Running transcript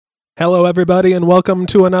Hello, everybody, and welcome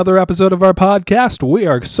to another episode of our podcast. We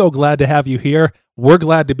are so glad to have you here. We're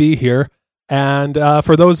glad to be here. And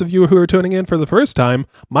for those of you who are tuning in for the first time,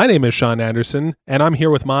 my name is Sean Anderson, and I'm here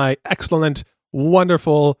with my excellent,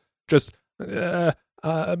 wonderful, just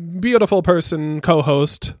beautiful person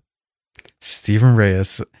co-host, Stephen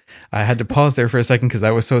Reyes. I had to pause there for a second because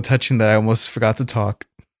that was so touching that I almost forgot to talk.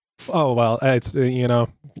 Oh, well, it's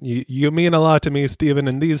you mean a lot to me, Stephen.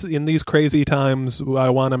 In these crazy times,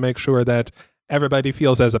 I want to make sure that everybody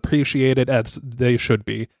feels as appreciated as they should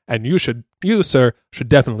be, and you, sir, should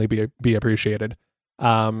definitely be appreciated.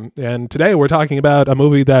 And today we're talking about a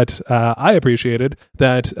movie that I appreciated,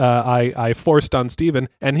 that I forced on Stephen,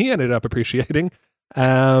 and he ended up appreciating.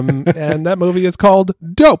 And that movie is called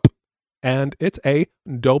Dope, and it's a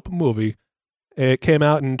dope movie. It came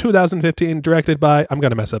out in 2015, directed by, I'm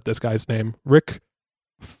going to mess up this guy's name, Rick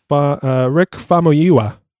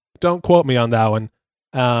Famuyiwa. Don't quote me on that one.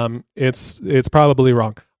 It's probably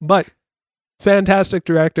wrong. But fantastic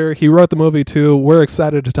director. He wrote the movie too. We're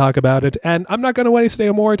excited to talk about it. And I'm not going to waste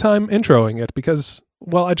any more time introing it because,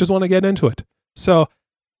 well, I just want to get into it. So,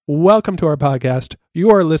 welcome to our podcast. You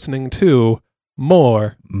are listening to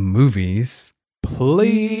More Movies,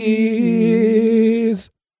 Please.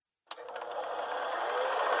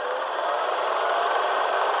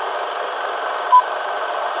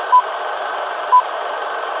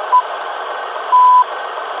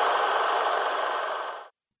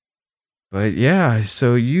 But yeah,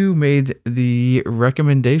 so you made the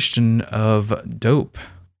recommendation of Dope.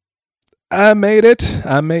 I made it.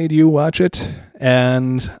 I made you watch it,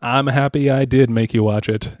 and I'm happy I did make you watch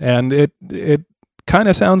it. And it kind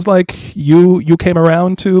of sounds like you came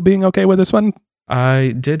around to being okay with this one.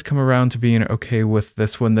 I did come around to being okay with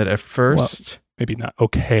this one. That at first, well, maybe not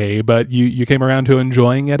okay, but you came around to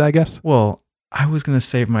enjoying it, I guess. Well, I was going to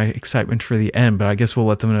save my excitement for the end, but I guess we'll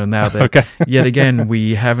let them know now that okay. Yet again,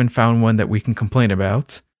 we haven't found one that we can complain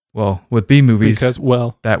about. Well, with B movies, because,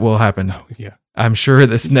 well, that will happen. Oh, yeah. I'm sure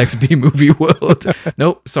this next B movie will.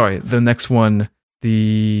 Nope, sorry. The next one,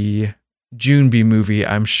 the June B movie,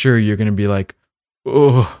 I'm sure you're going to be like,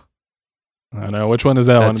 oh. I don't know. Which one is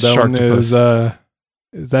that one? That one is that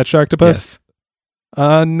Sharktopus? Yes.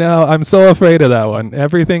 No, I'm so afraid of that one.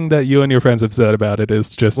 Everything that you and your friends have said about it is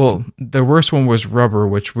just... Well, the worst one was Rubber,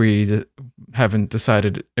 which we haven't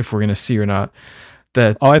decided if we're going to see or not.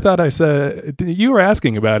 I thought I said... You were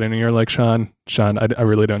asking about it, and you're like, Sean, I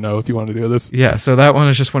really don't know if you want to do this. Yeah, so that one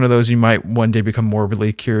is just one of those you might one day become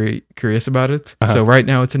morbidly curious about it. Uh-huh. So right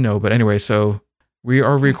now it's a no. But anyway, so we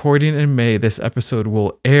are recording in May. This episode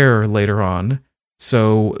will air later on.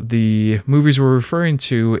 So the movies we're referring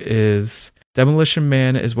to is... Demolition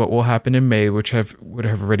Man is What Will Happen in May, which would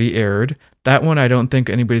have already aired. That one I don't think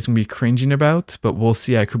anybody's going to be cringing about, but we'll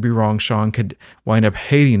see. I could be wrong. Sean could wind up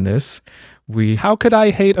hating this. How could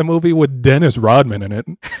I hate a movie with Dennis Rodman in it?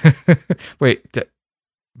 Wait,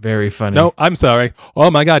 very funny. No, I'm sorry.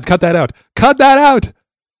 Oh my God, cut that out. Cut that out!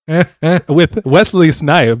 With Wesley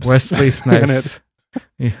Snipes. Wesley Snipes.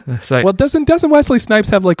 Yeah, like, well, doesn't Wesley Snipes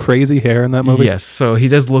have like crazy hair in that movie? Yes, so he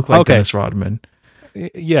does look like Dennis Rodman.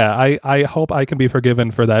 Yeah, I hope I can be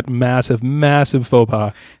forgiven for that massive faux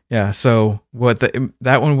pas. Yeah, so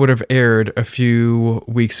that one would have aired a few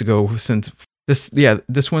weeks ago since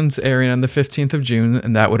this one's airing on the 15th of June,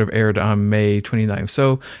 and that would have aired on May 29th.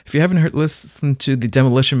 So if you haven't listened to the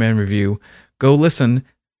Demolition Man review, go listen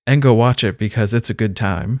and go watch it because it's a good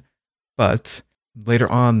time. But later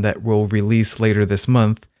on, that will release later this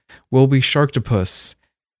month, will be Sharktopus.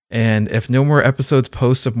 And if no more episodes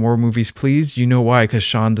post of More Movies Please, you know why, because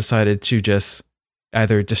Sean decided to just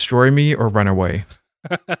either destroy me or run away.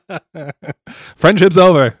 Friendship's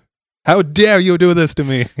over. How dare you do this to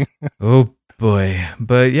me? Oh boy.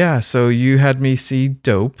 But yeah, so you had me see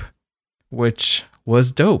Dope, which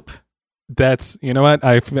was dope. That's, you know what?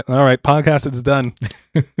 All right, podcast is done.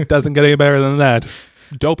 Doesn't get any better than that.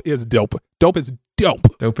 Dope is dope. Dope is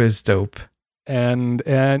dope. Dope is dope. And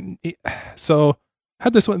so...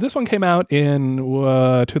 This one came out in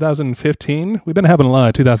 2015. We've been having a lot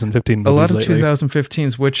of 2015 movies lately. A lot of lately.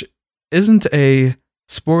 2015s, which isn't a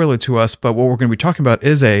spoiler to us, but what we're going to be talking about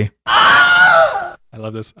is a... I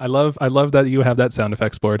love this. I love that you have that sound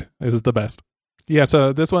effects board. This is the best. Yeah,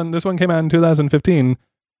 so this one came out in 2015,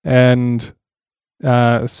 and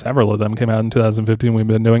several of them came out in 2015. We've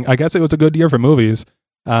been doing. I guess it was a good year for movies.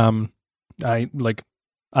 I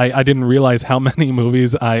didn't realize how many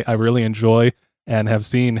movies I really enjoy and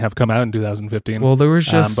have come out in 2015. Well, there was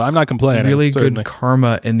just but I'm not complaining. Really certainly. Good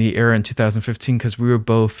karma in the era in 2015 because we were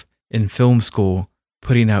both in film school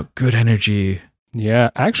putting out good energy. Yeah,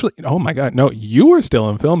 actually, oh my God, no, you were still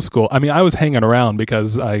in film school. I mean, I was hanging around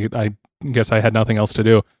because I guess I had nothing else to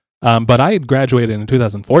do. But I had graduated in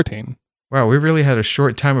 2014. Wow, we really had a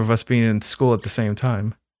short time of us being in school at the same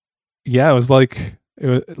time. Yeah, it was like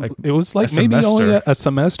maybe only a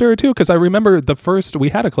semester or two, because I remember we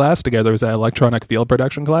had a class together. It was an electronic field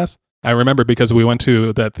production class. I remember because we went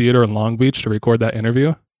to that theater in Long Beach to record that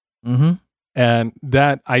interview. Mm-hmm. And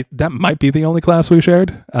that might be the only class we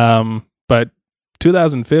shared. But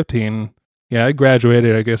 2015, yeah, I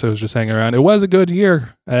graduated. I guess I was just hanging around. It was a good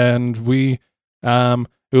year, and it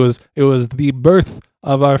was the birth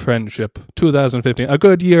of our friendship. 2015, a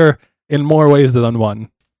good year in more ways than one.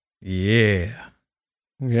 Yeah.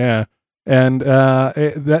 Yeah. And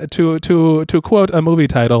to quote a movie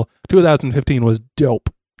title, 2015 was dope.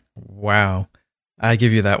 Wow. I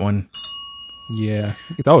give you that one. Yeah.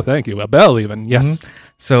 Oh, thank you. A bell even. Yes. Mm-hmm.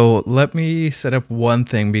 So let me set up one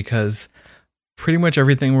thing, because pretty much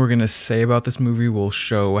everything we're going to say about this movie will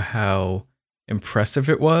show how impressive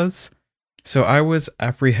it was. So I was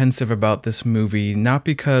apprehensive about this movie, not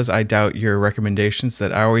because I doubt your recommendations,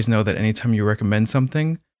 that I always know that anytime you recommend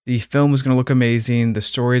something, the film is going to look amazing, the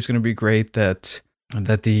story is going to be great, that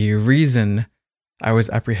the reason I was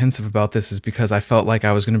apprehensive about this is because I felt like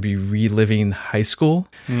I was going to be reliving high school.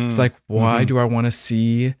 It's like, why do I want to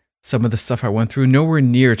see some of the stuff I went through? Nowhere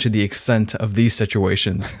near to the extent of these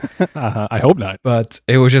situations. I hope not. But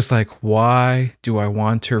it was just like, why do I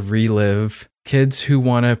want to relive kids who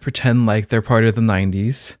want to pretend like they're part of the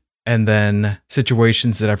 90s, and then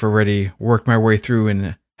situations that I've already worked my way through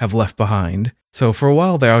and have left behind? So for a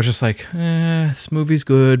while there, I was just like, this movie's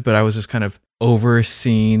good, but I was just kind of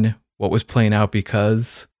overseeing what was playing out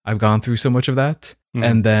because I've gone through so much of that.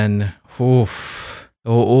 And then, we'll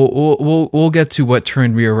get to what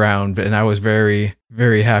turned me around, and I was very,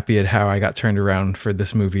 very happy at how I got turned around for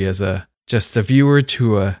this movie as just a viewer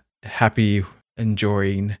to a happy,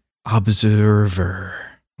 enjoying observer.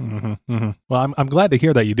 Well, I'm glad to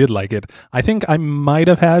hear that you did like it. I think I might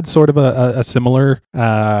have had sort of a similar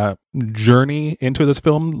journey into this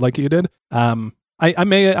film like you did. I'm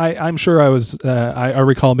sure I was. I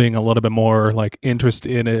recall being a little bit more like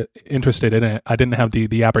interested in it. I didn't have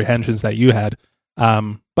the apprehensions that you had.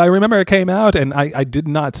 But I remember it came out, and I did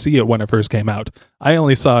not see it when it first came out. I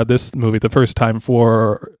only saw this movie the first time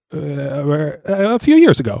for a few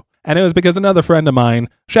years ago. And it was because another friend of mine,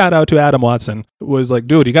 shout out to Adam Watson, was like,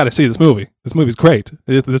 dude, you got to see this movie. This movie's great.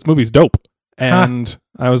 This movie's dope. And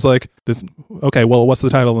I was like, okay, well, what's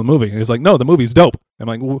the title of the movie? And he's like, no, the movie's dope. I'm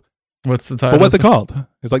like, well, what's the title? But what's it called?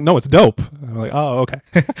 He's like, no, it's dope. I'm like, oh, okay.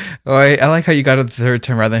 Oh, I like how you got it the third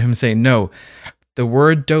time rather than him saying no. The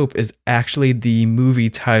word dope is actually the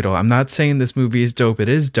movie title. I'm not saying this movie is dope. It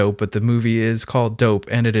is dope, but the movie is called Dope,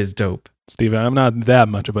 and it is dope. Steven, I'm not that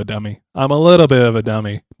much of a dummy. I'm a little bit of a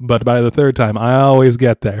dummy, but by the third time, I always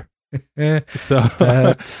get there. So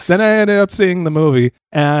then I ended up seeing the movie,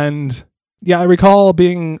 and yeah, I recall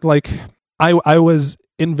being like, I was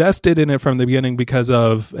invested in it from the beginning because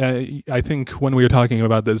of, I think when we were talking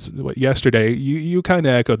about this yesterday, you kind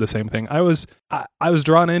of echoed the same thing. I was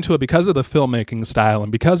drawn into it because of the filmmaking style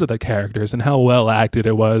and because of the characters and how well acted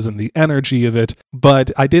it was and the energy of it.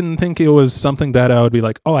 But I didn't think it was something that I would be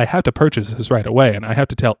like, oh, I have to purchase this right away and I have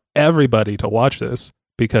to tell everybody to watch this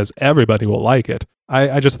because everybody will like it.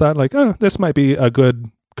 I just thought like, oh, this might be a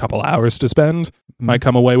good couple hours to spend. Might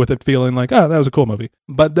come away with it feeling like, oh, that was a cool movie.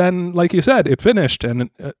 But then, like you said, it finished,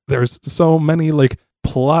 and there's so many like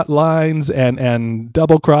plot lines and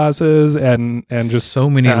double crosses and just so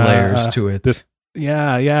many layers to it.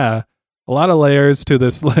 A lot of layers to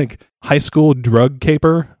this like high school drug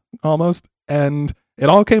caper almost, and it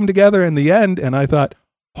all came together in the end. And I thought,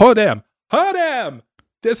 oh damn!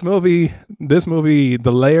 This movie,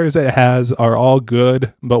 the layers it has are all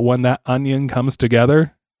good, but when that onion comes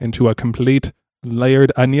together into a complete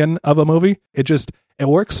layered onion of a movie, it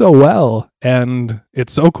works so well, and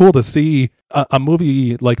it's so cool to see a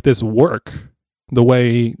movie like this work the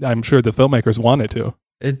way I'm sure the filmmakers wanted to.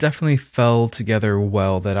 It definitely fell together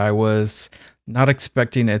well, that I was not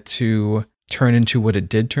expecting it to turn into what it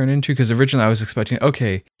did turn into, because originally I was expecting,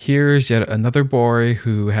 okay, here's yet another boy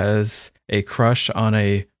who has a crush on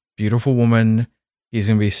a beautiful woman. He's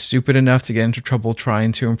going to be stupid enough to get into trouble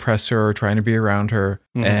trying to impress her or trying to be around her.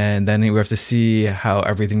 Mm-hmm. And then we have to see how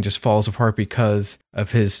everything just falls apart because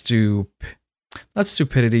of his not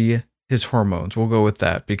stupidity, his hormones. We'll go with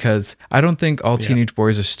that, because I don't think all teenage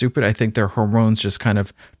boys are stupid. I think their hormones just kind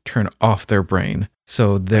of turn off their brain.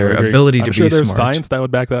 So their I agree. ability to I'm sure be there's smart, science that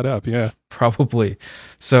would back that up. Yeah. probably.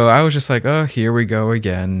 So I was just like, oh, here we go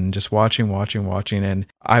again, just watching. And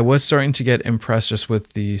I was starting to get impressed just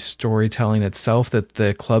with the storytelling itself, that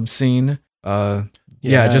the club scene,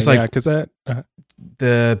 just like because that.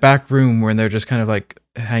 the back room when they're just kind of like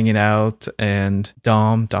hanging out, and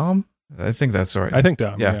Dom, I think that's right. I think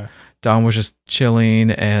Dom. Yeah. Yeah. Dom was just chilling,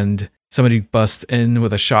 and somebody busts in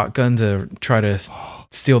with a shotgun to try to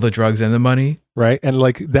steal the drugs and the money. Right. And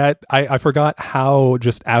like that, I forgot how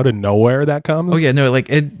just out of nowhere that comes. Oh yeah, no,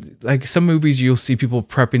 like some movies you'll see people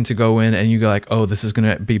prepping to go in, and you go like, oh, this is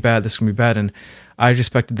gonna be bad, and I just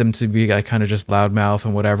expected them to be like kind of just loudmouth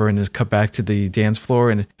and whatever, and just cut back to the dance floor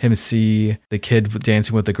and him see the kid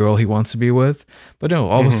dancing with the girl he wants to be with. But no,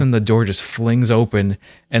 all of a sudden the door just flings open,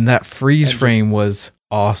 and that freeze frame was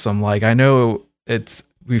awesome. Like, I know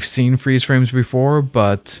we've seen freeze frames before,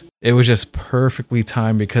 but it was just perfectly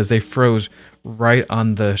timed because they froze right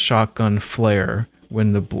on the shotgun flare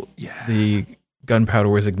when the gunpowder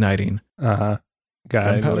was igniting.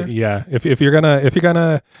 God, yeah. If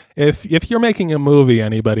you're making a movie,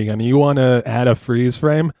 anybody, and you want to add a freeze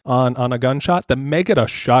frame on a gunshot, then make it a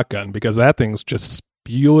shotgun, because that thing's just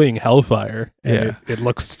spewing hellfire, and it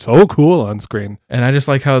looks so cool on screen. And I just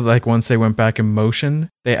like how, like, once they went back in motion,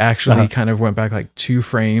 they actually kind of went back like 2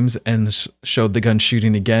 frames and showed the gun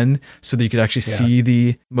shooting again, so that you could actually see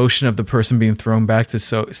the motion of the person being thrown back to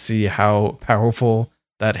see how powerful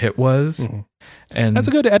that hit was. And that's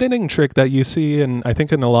a good editing trick that you see in, I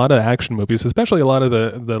think, in a lot of action movies, especially a lot of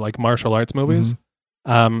the like martial arts movies.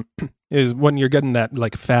 Is when you're getting that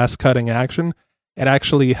like fast cutting action, it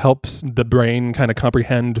actually helps the brain kind of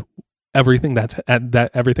comprehend everything that's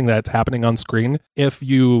happening on screen if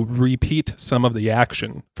you repeat some of the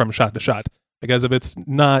action from shot to shot. Because if it's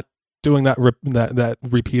not doing that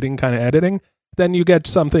repeating kind of editing, then you get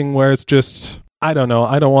something where it's just, I don't know.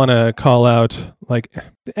 I don't want to call out like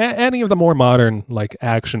any of the more modern like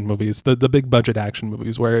action movies, the big budget action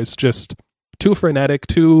movies, where it's just too frenetic,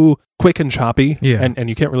 too quick and choppy, and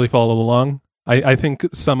you can't really follow along. I think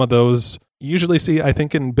some of those you usually see, I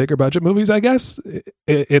think, in bigger budget movies, I guess,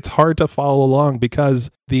 it's hard to follow along because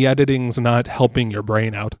the editing's not helping your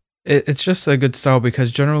brain out. It's just a good style because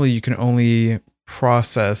generally you can only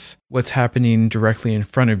process what's happening directly in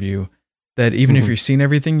front of you. That even if you're seeing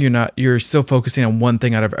everything, you're still focusing on one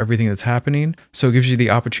thing out of everything that's happening. So it gives you the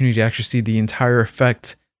opportunity to actually see the entire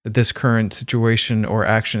effect that this current situation or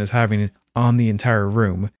action is having on the entire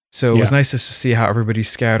room. So it was nice just to see how everybody's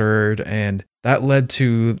scattered, and that led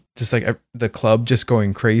to just like the club just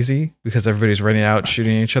going crazy because everybody's running out,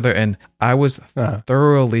 shooting each other. And I was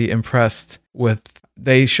thoroughly impressed with,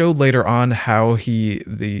 they showed later on how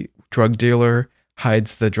the drug dealer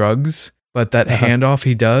hides the drugs. But that handoff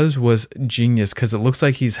he does was genius because it looks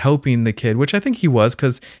like he's helping the kid, which I think he was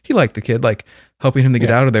because he liked the kid, like helping him to get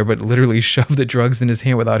out of there, but literally shoved the drugs in his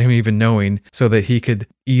hand without him even knowing so that he could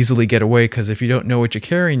easily get away. Because if you don't know what you're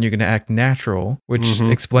carrying, you're going to act natural, which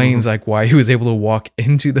explains like why he was able to walk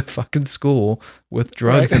into the fucking school with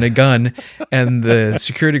drugs and a gun. And the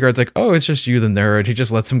security guard's like, oh, it's just you, the nerd. He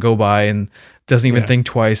just lets him go by and doesn't even think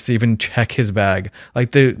twice to even check his bag.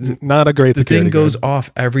 Like not a great security thing goes guard.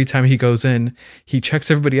 off every time he goes in. He checks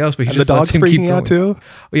everybody else, but he and just the dog's lets him keep freaking going. out too.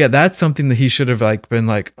 Well, yeah, that's something that he should have like been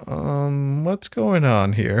like, what's going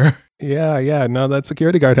on here? Yeah. No, that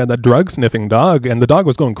security guard had that drug sniffing dog, and the dog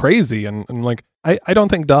was going crazy. And like, I don't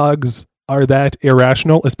think dogs are that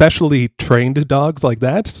irrational, especially trained dogs like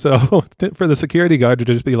that. So for the security guard to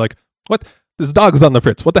just be like, what? This dog is on the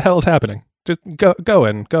fritz. What the hell is happening? Just go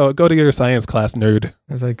to your science class, nerd.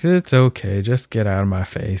 I was like, it's okay. Just get out of my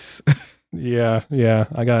face. Yeah.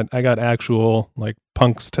 I got actual like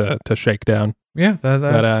punks to shake down. Yeah,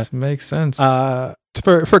 that makes sense.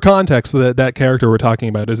 For context, that character we're talking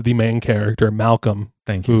about is the main character, Malcolm.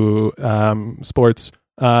 Thank you. Who sports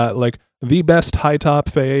like the best high top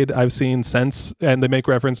fade I've seen since, and they make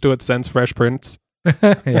reference to it, since Fresh Prince.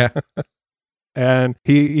 Yeah. And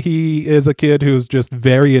he is a kid who's just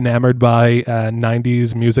very enamored by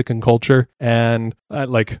 90s music and culture, and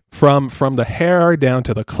like from the hair down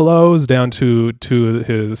to the clothes, down to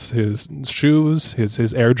his shoes,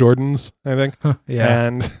 his Air Jordans, I think. Yeah.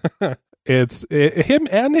 And it's him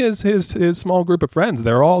and his small group of friends.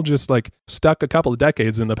 They're all just like stuck a couple of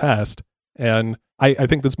decades in the past, and I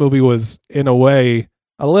think this movie was in a way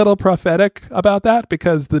a little prophetic about that,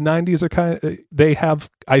 because the 90s are they have,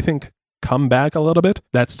 I think, come back a little bit.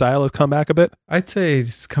 That style has come back a bit. I'd say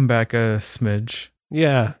it's come back a smidge.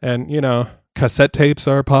 Yeah, and cassette tapes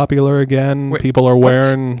are popular again. Wait, people are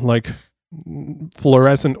wearing like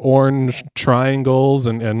fluorescent orange triangles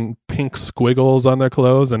and pink squiggles on their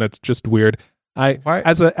clothes, and it's just weird. Why?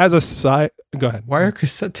 As a side, go ahead. Why are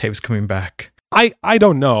cassette tapes coming back? I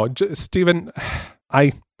don't know, Stephen.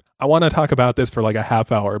 I want to talk about this for like a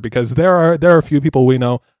half hour because there are a few people we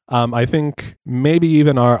know. I think maybe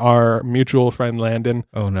even our mutual friend Landon.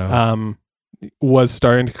 Oh no. Was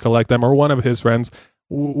starting to collect them, or one of his friends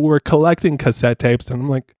were collecting cassette tapes, and I'm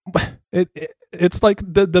like, it's like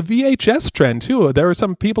the VHS trend too. There are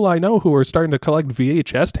some people I know who are starting to collect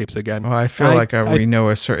VHS tapes again. Well, I feel like we know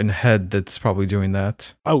a certain head that's probably doing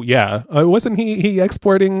that. Oh yeah, wasn't he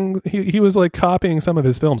exporting? He was like copying some of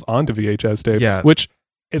his films onto VHS tapes, Yeah. which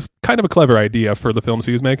is kind of a clever idea for the films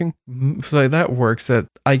he was making. So like, that works. That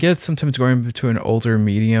I get sometimes going to an older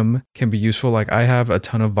medium can be useful. Like I have a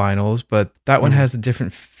ton of vinyls, but that one has a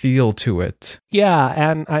different feel to it. Yeah,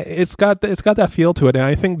 and it's got that feel to it, and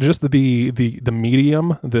I think just the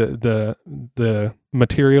medium, the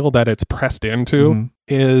material that it's pressed into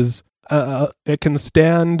is. It can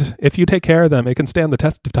stand, if you take care of them, it can stand the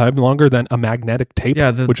test of time longer than a magnetic tape,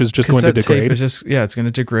 which is just going to degrade. It's going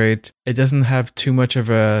to degrade. It doesn't have too much of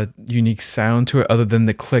a unique sound to it other than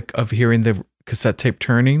the click of hearing the cassette tape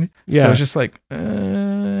turning. Yeah. So it's just like...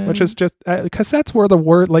 Which is just... cassettes were the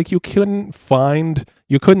word, like you couldn't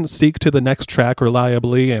seek to the next track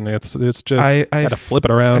reliably, and it's just... I had to flip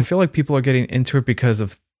it around. I feel like people are getting into it because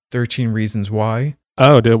of 13 Reasons Why.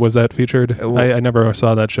 Oh, was that featured? I never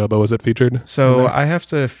saw that show, but was it featured? So I have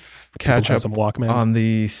to catch up some Walkmans on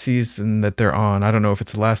the season that they're on. I don't know if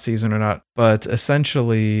it's the last season or not, but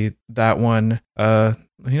essentially that one, you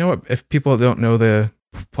know what? If people don't know the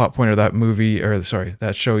plot point of that movie, or sorry,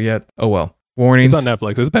 that show yet, oh well. Warnings. It's on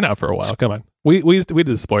Netflix. It's been out for a while. Come on. We did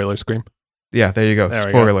the spoiler scream. Yeah, there you go.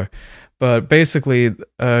 Spoiler. But basically,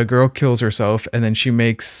 a girl kills herself, and then she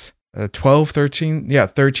makes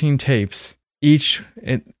 13 tapes. Each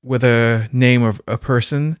with a name of a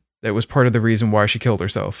person that was part of the reason why she killed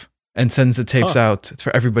herself, and sends the tapes out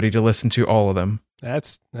for everybody to listen to, all of them.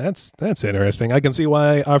 That's interesting. I can see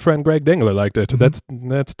why our friend Greg Dingler liked it. That's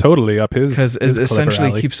totally up his, because it essentially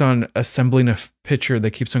alley. Keeps on assembling a picture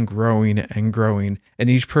that keeps on growing and growing,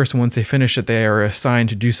 and each person, once they finish it, they are assigned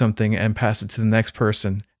to do something and pass it to the next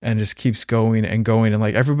person, and just keeps going and going. And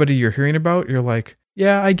like everybody you're hearing about, you're like,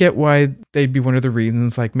 yeah, I get why they'd be one of the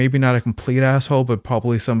reasons. Like maybe not a complete asshole, but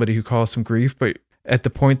probably somebody who caused some grief. But at the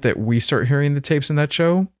point that we start hearing the tapes in that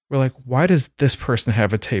show, we're like, why does this person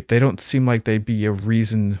have a tape? They don't seem like they'd be a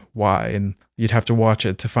reason why. And you'd have to watch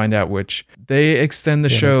it to find out which. They extend the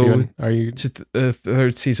show to the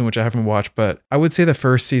third season, which I haven't watched. But I would say the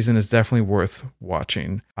first season is definitely worth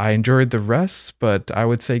watching. I enjoyed the rest, but I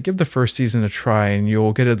would say give the first season a try, and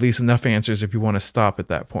you'll get at least enough answers if you want to stop at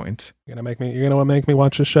that point. You're gonna make me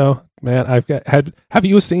watch this show, man. Have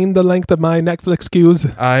you seen the length of my Netflix queues?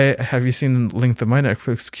 Have you seen the length of my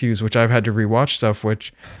Netflix queues, which I've had to rewatch stuff,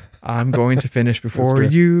 which I'm going to finish before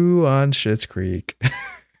you on Schitt's Creek.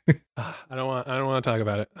 I don't want to talk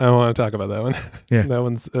about it. I don't want to talk about that one. Yeah, that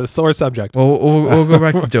one's a sore subject. Well, we'll go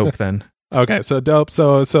back to Dope then. Okay, so Dope.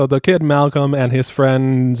 So the kid Malcolm and his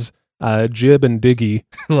friends Jib and Diggy.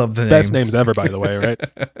 Love the best names ever, by the way, right?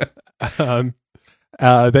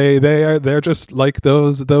 They're just like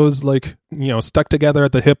those like, you know, stuck together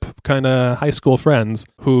at the hip kind of high school friends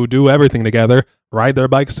who do everything together, ride their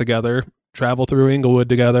bikes together, travel through Inglewood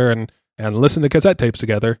together, and listen to cassette tapes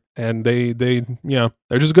together. And they you know,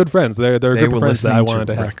 they're just good friends. They're a group of friends that I wanted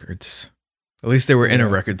to have. Records. At least they were in a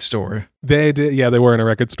record store. They did, yeah. They were in a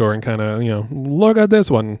record store and kind of, you know, look at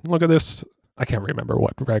this one, look at this. I can't remember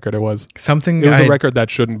what record it was. It was a record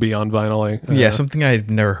that shouldn't be on vinyl. Something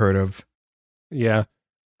I'd never heard of. Yeah.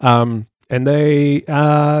 And they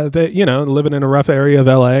you know, living in a rough area of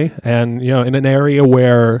LA, and, you know, in an area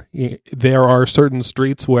where there are certain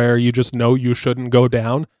streets where you just know you shouldn't go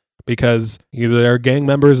down because either there are gang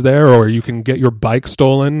members there, or you can get your bike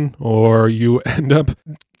stolen, or you end up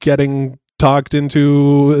getting talked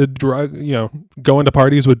into going to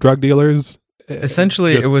parties with drug dealers.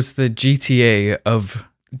 Essentially, it was the GTA of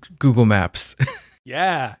Google Maps.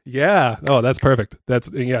 Yeah. Oh, that's perfect.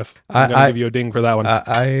 Yes. I'm going to give you a ding for that one.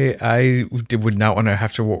 I would not want to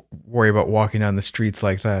have to worry about walking down the streets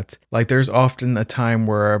like that. Like, there's often a time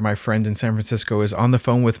where my friend in San Francisco is on the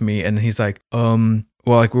phone with me, and he's like,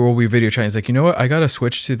 well, like, we'll be video chatting. He's like, you know what? I got to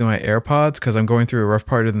switch to my AirPods because I'm going through a rough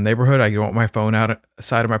part of the neighborhood. I don't want my phone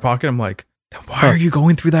outside of my pocket. I'm like, then why are you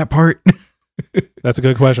going through that part? That's a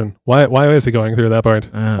good question. Why is he going through that part?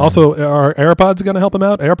 Also, are AirPods going to help him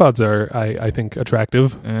out? AirPods are, I think,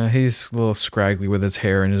 attractive. He's a little scraggly with his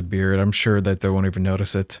hair and his beard. I'm sure that they won't even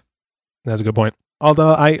notice it. That's a good point.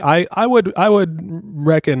 Although I would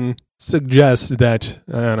suggest that,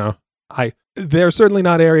 I don't know, they're certainly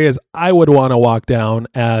not areas I would want to walk down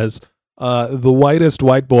as the whitest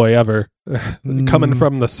white boy ever coming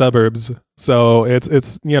from the suburbs. So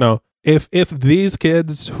it's if these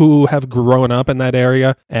kids who have grown up in that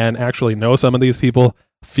area and actually know some of these people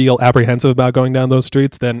feel apprehensive about going down those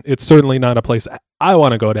streets, then it's certainly not a place I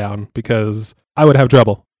want to go down, because I would have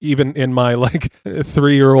trouble even in my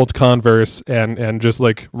 3-year-old Converse and just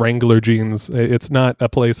Wrangler jeans. It's not a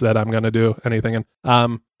place that I'm going to do anything in.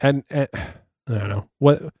 And I don't know.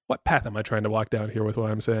 What path am I trying to walk down here with what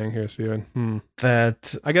I'm saying here, Steven?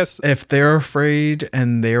 That I guess if they're afraid,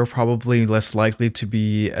 and they're probably less likely to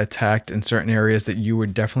be attacked in certain areas that you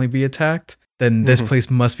would definitely be attacked, then this place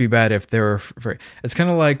must be bad if they're afraid. It's kind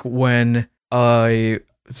of like when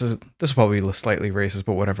this is probably slightly racist,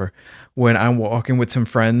 but whatever. When I'm walking with some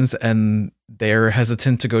friends and they're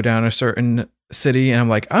hesitant to go down a certain city, and I'm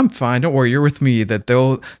like, I'm fine, don't worry, you're with me. That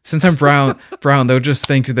since I'm brown, they'll just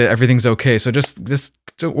think that everything's okay. So just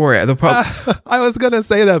don't worry. They'll probably. I was gonna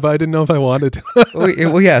say that, but I didn't know if I wanted to.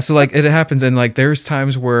 Well, yeah. So it happens, and there's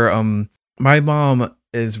times where my mom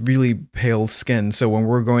is really pale skinned, so when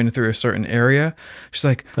we're going through a certain area, she's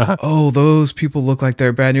like, oh, those people look like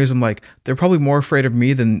they're bad news. I'm like, they're probably more afraid of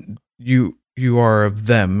me than you are of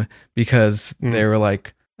them, because they're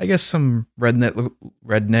I guess some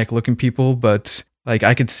redneck looking people, but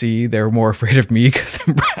I could see they're more afraid of me because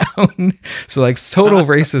I'm brown. So total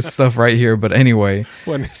racist stuff right here. But anyway,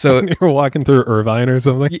 when you're walking through Irvine or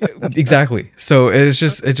something. Exactly. So it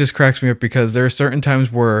just cracks me up, because there are certain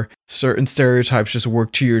times where certain stereotypes just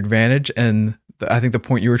work to your advantage. And I think the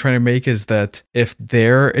point you were trying to make is that if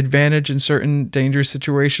their advantage in certain dangerous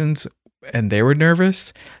situations and they were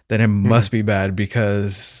nervous, then it must be bad,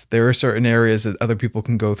 because there are certain areas that other people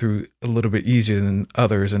can go through a little bit easier than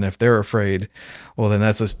others. And if they're afraid, well, then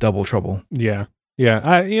that's just double trouble. Yeah. Yeah.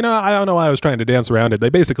 I don't know why I was trying to dance around it.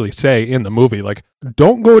 They basically say in the movie,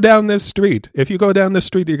 don't go down this street. If you go down this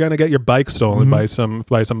street, you're going to get your bike stolen by some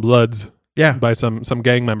bloods. Yeah. By some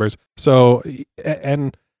gang members. So,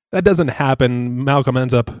 and that doesn't happen. Malcolm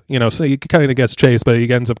ends up, so he kind of gets chased, but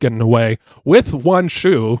he ends up getting away with one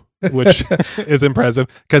shoe, which is impressive,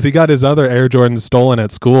 because he got his other Air Jordans stolen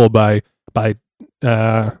at school by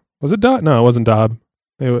was it Dob? No, it wasn't Dob.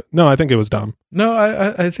 No, I think it was Dom. No,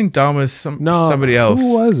 I think Dom was somebody else.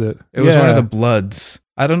 Who was it? It was one of the Bloods.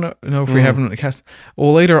 I don't know if we haven't cast.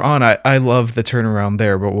 Well, later on, I love the turnaround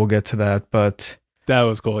there, but we'll get to that. But that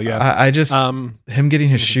was cool. Yeah, I just him getting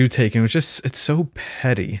his shoe taken was it's so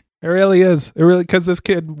petty. It really is. It really, because this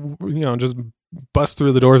kid, just busts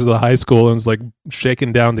through the doors of the high school and is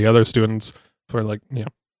shaking down the other students for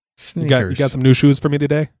sneakers. You got some new shoes for me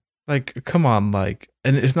today? Come on,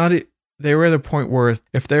 and it's not. They were at the point where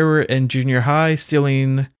if they were in junior high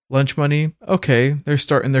stealing lunch money, okay, they're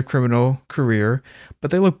starting their criminal career,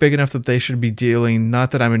 but they look big enough that they should be dealing,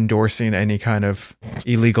 not that I'm endorsing any kind of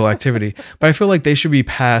illegal activity, but I feel like they should be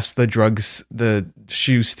past the drugs, the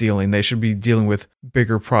shoe stealing. They should be dealing with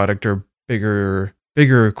bigger product or bigger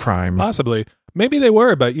crime. Possibly. Maybe they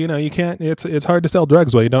were, but you can't, it's hard to sell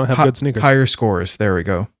drugs while you don't have good sneakers. Higher scores. There we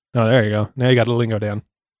go. Oh, there you go. Now you got the lingo down.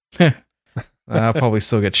 I'll probably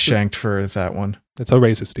still get shanked for that one. It's so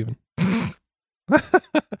racist, Stephen.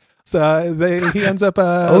 So he ends up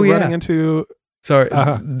running into. Sorry,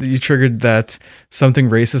 you triggered that something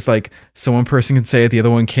racist, one person can say it, the other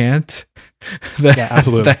one can't.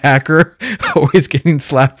 Absolutely. The hacker always getting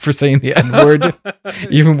slapped for saying the N-word,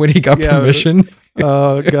 even when he got permission.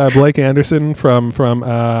 Blake Anderson from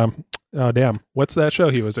oh damn, what's that show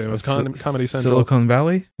he was in? It was Comedy Central. Silicon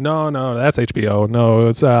Valley? No, that's HBO. No,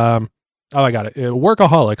 it's I got it.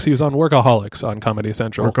 Workaholics. He was on Workaholics on Comedy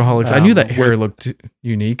Central. Workaholics. I knew that hair looked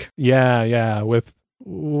unique. Yeah. With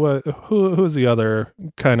who's the other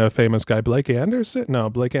kind of famous guy? Blake Anderson? No,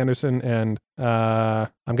 Blake Anderson and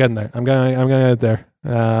I'm getting there. I'm gonna get there.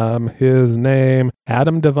 His name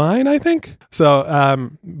Adam Devine, I think. So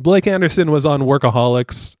Blake Anderson was on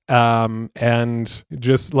Workaholics, and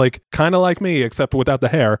just kind of like me, except without the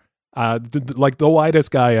hair. The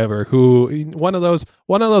whitest guy ever, who one of those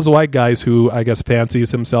white guys who I guess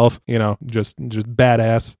fancies himself, just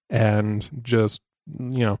badass, and just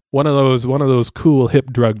one of those cool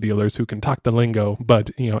hip drug dealers who can talk the lingo,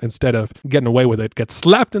 but instead of getting away with it, gets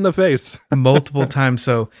slapped in the face multiple times.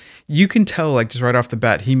 So you can tell, just right off the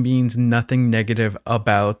bat, he means nothing negative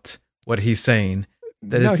about what he's saying.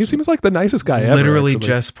 No, he seems like the nicest guy ever. Literally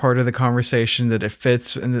just part of the conversation, that it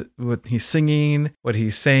fits in what he's singing, what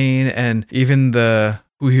he's saying, and even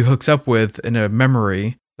who he hooks up with in a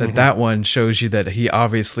memory. That one shows you that he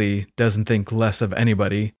obviously doesn't think less of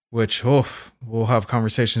anybody. Which we'll have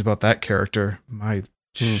conversations about that character. My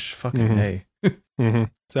fucking A.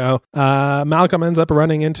 So Malcolm ends up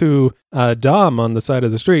running into Dom on the side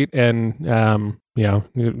of the street, and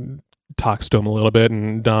talks to him a little bit.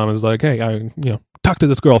 And Dom is like, "Hey, talk to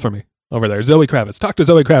this girl for me over there, Zoe Kravitz. Talk to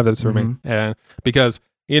Zoe Kravitz for me." And because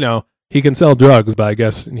he can sell drugs, but I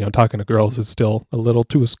guess talking to girls is still a little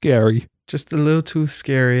too scary. Just a little too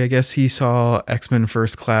scary. I guess he saw X-Men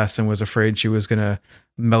First Class and was afraid she was gonna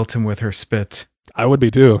melt him with her spit. I would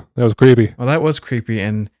be too. That was creepy. Well, that was creepy.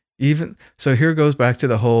 And even so, here goes back to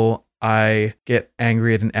the whole I get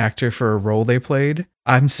angry at an actor for a role they played.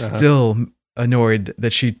 I'm still annoyed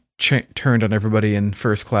that she turned on everybody in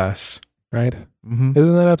First Class. Right? Isn't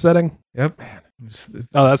that upsetting? Yep. Man.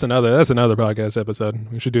 Oh, that's another podcast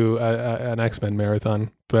episode. We should do an X-Men marathon.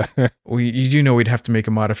 But you do know we'd have to make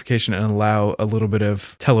a modification and allow a little bit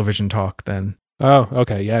of television talk then. Oh,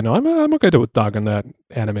 okay. Yeah, no, I'm okay with dogging that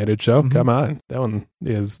animated show. Come on. That one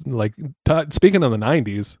is like, speaking of the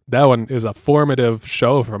 90s, that one is a formative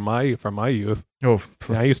show from my youth. Oh,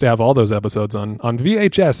 I used to have all those episodes on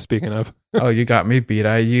VHS, speaking of. Oh, you got me beat.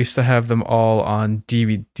 I used to have them all on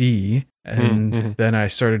DVD, and then I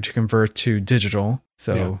started to convert to digital.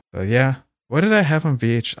 So, yeah. What did I have on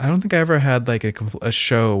VHS? I don't think I ever had like a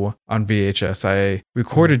show on VHS. I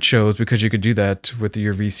recorded shows because you could do that with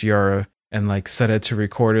your VCR and like set it to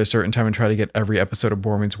record at a certain time and try to get every episode of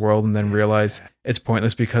Boy Meets World, and then realize it's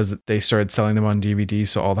pointless because they started selling them on DVD.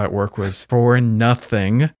 So all that work was for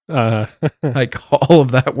nothing. Like all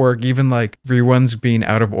of that work, even like reruns being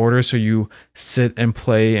out of order. So you sit and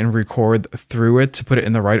play and record through it to put it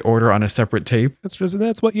in the right order on a separate tape.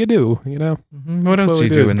 That's what you do, What else do you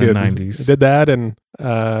do in the 90s? I did that, and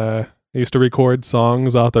I used to record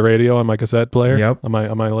songs off the radio on my cassette player. Yep. On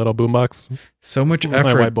my little boombox. So much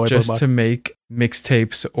effort just to make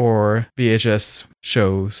mixtapes or VHS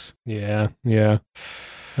shows. Yeah.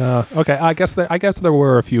 Okay. I guess there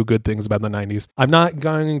were a few good things about the 90s. I'm not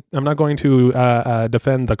going to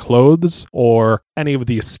defend the clothes or any of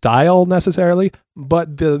the style necessarily,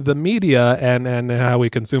 but the media and how we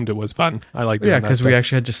consumed it was fun. I like doing that because stuff. we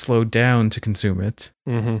actually had to slow down to consume it.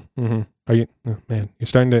 Are you? Oh, man, you're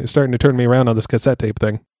starting to turn me around on this cassette tape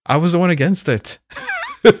thing. I was the one against it.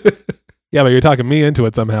 Yeah, but you're talking me into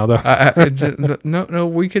it somehow, though. No,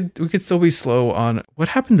 we could still be slow on what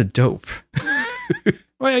happened to dope.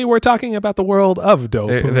 Well, we're talking about the world of dope,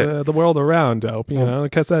 the world around dope, the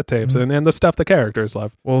cassette tapes and the stuff the characters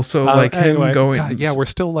love. Well, so like anyway, him going, God, yeah, we're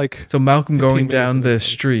still like. So Malcolm going down the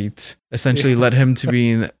street essentially led him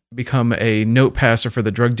to become a note passer for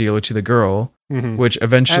the drug dealer to the girl, which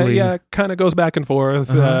eventually kind of goes back and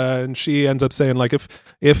forth, and she ends up saying like,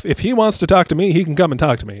 if he wants to talk to me, he can come and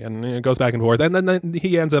talk to me, and it goes back and forth, and then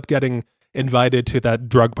he ends up getting invited to that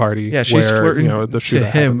drug party. Yeah, she's flirting the to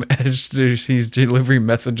him as he's delivering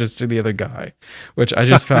messages to the other guy, which I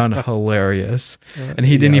just found hilarious. And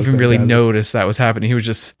he didn't even really notice that was happening. He was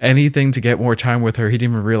just anything to get more time with her. He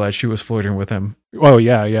didn't even realize she was flirting with him. Oh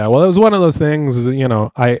yeah. Well, it was one of those things,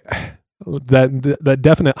 that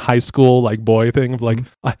definite high school like boy thing of like,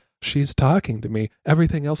 she's talking to me.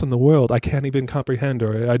 Everything else in the world I can't even comprehend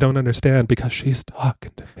or I don't understand because she's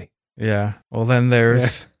talking to me. Yeah. Well, then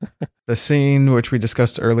there's the scene which we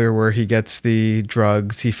discussed earlier where he gets the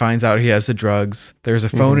drugs. He finds out he has the drugs. There's a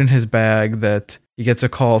phone in his bag that he gets a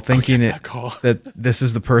call thinking that this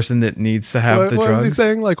is the person that needs to have the drugs. What is he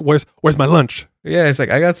saying? Like, where's my lunch? Yeah, it's like,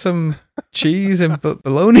 I got some cheese and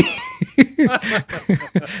bologna.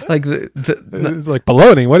 Like it's like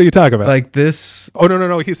bologna. What are you talking about? Like this. Oh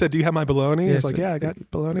no! He said, "Do you have my bologna?" Yes. It's like, "Yeah, I got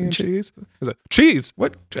bologna and cheese." He's like, "Cheese?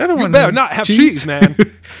 What? I don't want. You better not have cheese, man."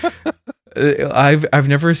 I've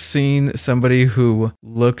never seen somebody who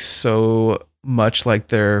looks so much like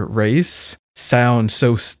their race sound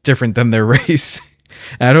so different than their race.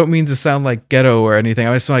 And I don't mean to sound like ghetto or anything.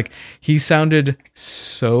 I just like he sounded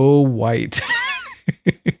so white.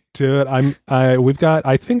 Dude,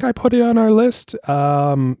 I think I put it on our list.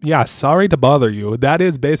 Sorry to bother you. That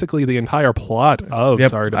is basically the entire plot of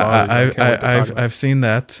Sorry to Bother You. I've seen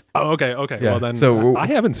that. Oh, okay. Yeah. Well, then I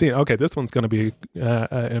haven't seen it. Okay, this one's going to be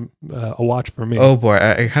a watch for me. Oh boy,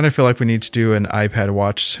 I kind of feel like we need to do an iPad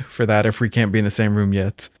watch for that if we can't be in the same room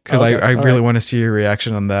yet, because I really want to see your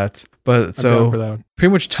reaction on that. But so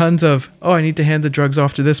pretty much tons of, I need to hand the drugs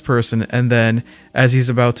off to this person. And then as he's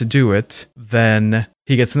about to do it, then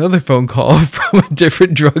he gets another phone call from a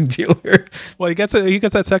different drug dealer. Well, he gets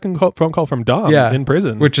that second phone call from Dom in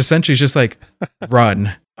prison. Which essentially is just like,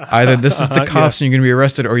 run. Either this is the cops and you're going to be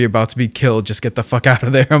arrested or you're about to be killed. Just get the fuck out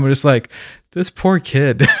of there. I'm just like, this poor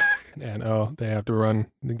kid. And they have to run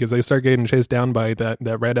because they start getting chased down by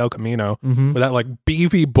that red El Camino Mm-hmm. with that like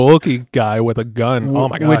beefy, bulky guy with a gun. Oh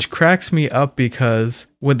my god! Which cracks me up because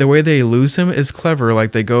with the way they lose him is clever.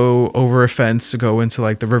 Like they go over a fence to go into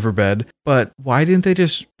like the riverbed. But why didn't they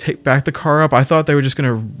just take back the car up? I thought they were just going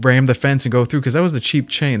to ram the fence and go through because that was the cheap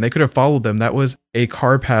chain. They could have followed them. That was a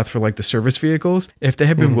car path for like the service vehicles. If they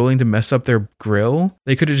had been willing to mess up their grill,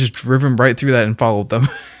 they could have just driven right through that and followed them.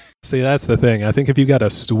 See, that's the thing. I think if you got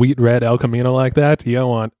a sweet red El Camino like that, you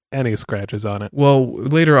don't want any scratches on it. Well,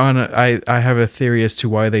 later on, I have a theory as to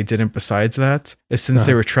why they didn't. Besides that, is since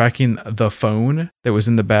they were tracking the phone that was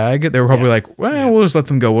in the bag, they were probably like, well, we'll just let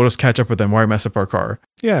them go. We'll just catch up with them. Why mess up our car?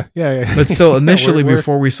 Yeah. But still, initially,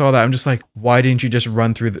 before we saw that, I'm just like, why didn't you just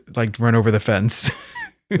run through, run over the fence?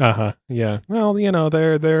 Yeah. Well, they're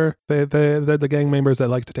the gang members that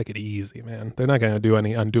like to take it easy, man. They're not going to do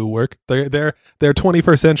any undue work. They're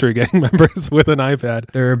 21st century gang members with an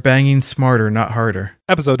iPad. They're banging smarter, not harder.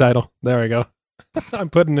 Episode title. There we go. I'm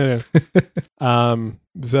putting it in.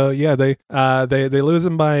 So yeah, they lose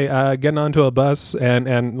him by getting onto a bus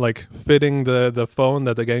and like fitting the phone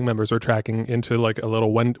that the gang members were tracking into like a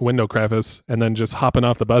little window crevice, and then just hopping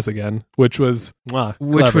off the bus again, which was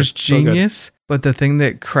genius. So but the thing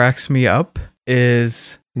that cracks me up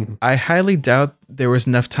is I highly doubt there was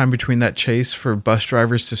enough time between that chase for bus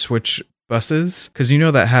drivers to switch buses, because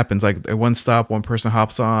that happens. Like at one stop, one person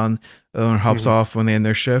hops on, the other one hops off when they end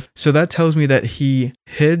their shift. So that tells me that he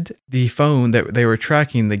hid the phone that they were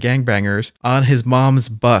tracking, the gangbangers, on his mom's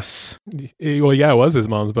bus. Well, yeah, it was his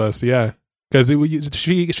mom's bus. Yeah, because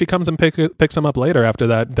she comes and picks him up later after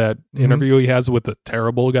that interview he has with the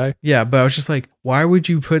terrible guy. Yeah, but I was just like, why would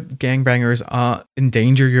you put gangbangers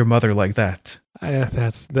endanger your mother like that?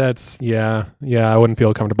 That's yeah. I wouldn't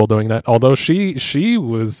feel comfortable doing that. Although she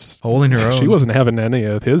was holding her own. She wasn't having any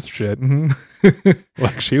of his shit.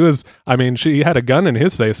 Like she was. I mean, she had a gun in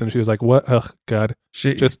his face, and she was like, "What? Oh God!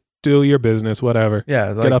 Just do your business, whatever.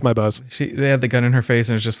 Yeah, get off my bus." They had the gun in her face,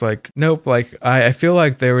 and it's just like, nope. Like I feel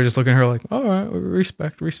like they were just looking at her like, all right,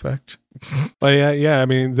 respect. Well, yeah. I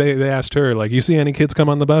mean, they asked her like, "You see any kids come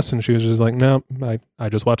on the bus?" And she was just like, "No, I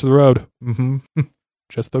just watch the road."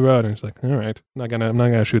 Just the road. And she's like, all right, I'm not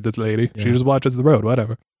gonna shoot this lady. Yeah. She just watches the road,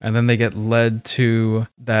 whatever. And then they get led to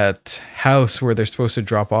that house where they're supposed to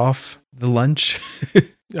drop off the lunch.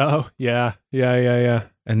 Oh, yeah.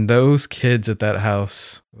 And those kids at that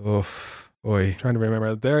house, boy. Trying to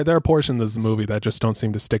remember. There are portions of this movie that just don't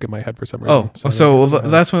seem to stick in my head for some reason.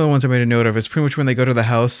 That's one of the ones I made a note of. It's pretty much when they go to the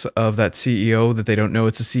house of that CEO that they don't know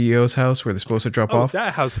it's the CEO's house where they're supposed to drop off.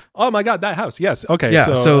 That house. Oh my God, that house. Yes. Okay.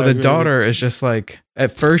 Yeah. So the daughter is just like,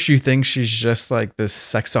 at first you think she's just like this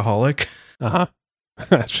sexaholic.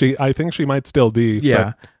 I think she might still be.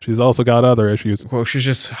 Yeah. But she's also got other issues. Well, she's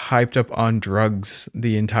just hyped up on drugs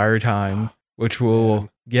the entire time, which we'll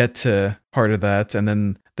get to part of that. And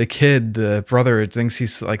then the kid, the brother, thinks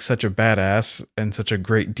he's like such a badass and such a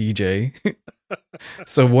great DJ.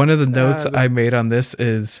 So one of the notes I made on this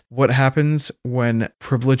is what happens when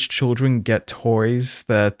privileged children get toys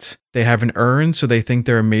that they haven't earned. So they think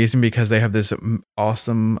they're amazing because they have this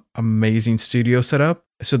awesome, amazing studio set up.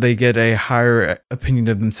 So they get a higher opinion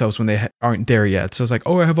of themselves when they aren't there yet. So it's like,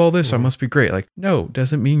 oh, I have all this, so I must be great. Like, no,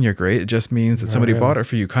 doesn't mean you're great. It just means that somebody bought it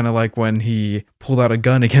for you. Kind of like when he pulled out a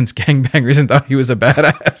gun against gangbangers and thought he was a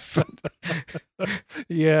badass.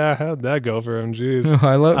 Yeah, how'd that go for him? Jeez.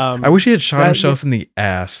 I wish he had shot himself in the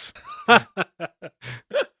ass.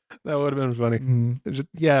 That would have been funny. Just,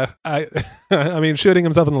 yeah, I mean, shooting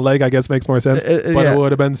himself in the leg, I guess, makes more sense. But it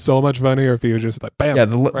would have been so much funnier if he was just like, bam. Yeah,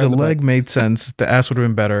 the leg made sense. The ass would have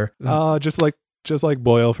been better. Just like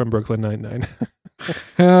Boyle from Brooklyn Nine-Nine.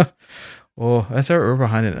 Well, that's we're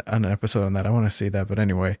behind an episode on that. I want to see that, but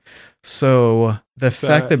anyway. So the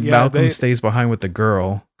fact that Malcolm stays behind with the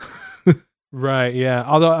girl, right? Yeah.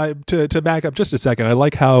 Although to back up just a second, I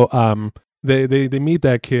like how They meet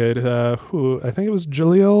that kid who I think it was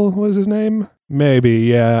Jaleel was his name. Maybe,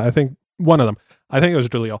 yeah. I think one of them. I think it was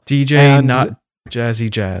Jaleel. DJ, not Jazzy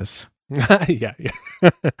Jazz. Yeah.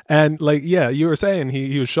 And like, yeah, you were saying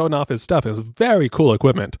he was showing off his stuff. It was very cool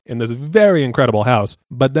equipment in this very incredible house,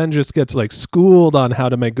 but then just gets like schooled on how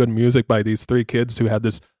to make good music by these three kids who had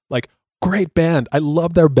this like great band. I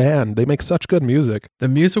love their band. They make such good music. The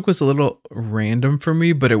music was a little random for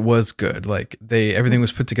me, but it was good. Like everything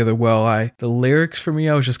was put together well. The lyrics for me,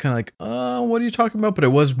 I was just kind of like, what are you talking about? But it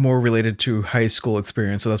was more related to high school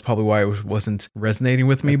experience. So that's probably why it wasn't resonating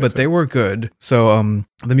with me, but they were good. So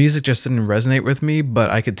the music just didn't resonate with me,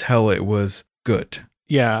 but I could tell it was good.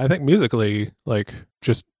 Yeah, I think musically, like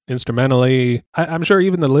just instrumentally, I'm sure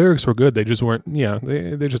even the lyrics were good. They just weren't,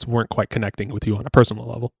 they just weren't quite connecting with you on a personal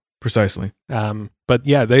level. Precisely. But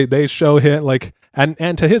yeah, they show him like,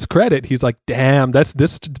 and to his credit, he's like, damn, this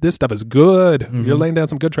stuff is good. Mm-hmm. You're laying down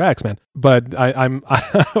some good tracks, man. But I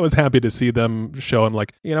was happy to see them show him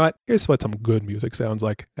like, you know what, here's what some good music sounds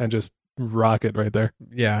like, and just rock it right there.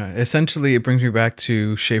 Yeah, essentially it brings me back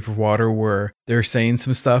to Shape of Water, where they're saying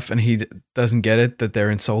some stuff and he doesn't get it, that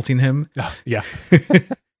they're insulting him. Yeah.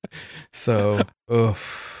 So,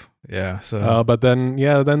 yeah. So, but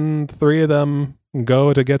then three of them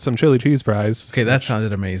go to get some chili cheese fries. okay, that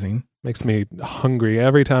sounded amazing. Makes me hungry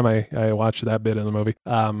every time I watch that bit in the movie.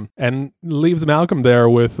 And leaves Malcolm there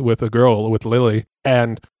with a girl, with Lily.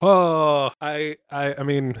 And I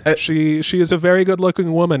mean, she is a very good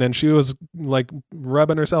looking woman, and she was like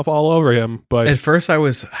rubbing herself all over him. But at first, I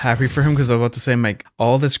was happy for him because I was about to say, like,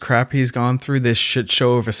 all this crap he's gone through, this shit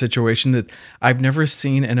show of a situation that I've never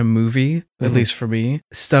seen in a movie, at least for me.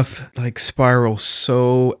 Stuff like spiral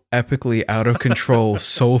so epically out of control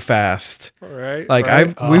so fast. Right. Like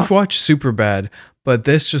right? we've watched Superbad, but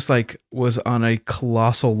this just like was on a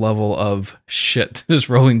colossal level of shit just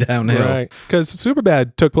rolling downhill. Right. Because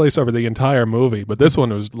Superbad took place over the entire movie, but this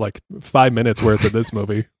one was like 5 minutes worth of this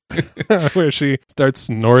movie. Where she starts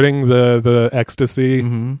snorting the ecstasy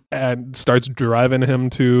and starts driving him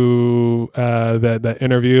to that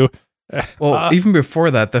interview. Well, even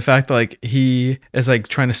before that, the fact that, like, he is like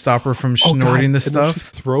trying to stop her from snorting the stuff.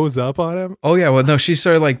 She throws up on him. Oh yeah, well no, she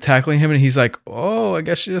started like tackling him, and he's like, "Oh, I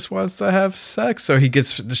guess she just wants to have sex." So he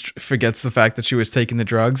just forgets the fact that she was taking the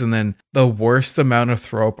drugs, and then the worst amount of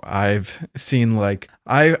throw up I've seen. Like,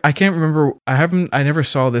 I can't remember. I never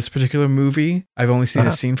saw this particular movie. I've only seen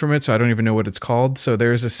a scene from it, so I don't even know what it's called. So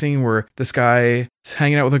there's a scene where this guy is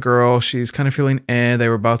hanging out with a girl. She's kind of feeling they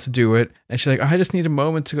were about to do it, and she's like, "I just need a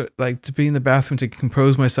moment to go, to be in the bathroom to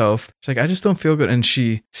compose myself." She's like, "I just don't feel good," and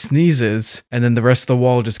she sneezes, and then the rest of the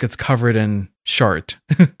wall just gets covered in shart.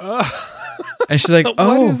 And she's like,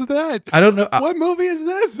 "Oh, what is that? I don't know. What movie is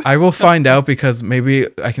this?" I will find out, because maybe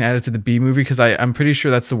I can add it to the B movie, because I'm pretty sure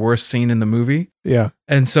that's the worst scene in the movie. Yeah.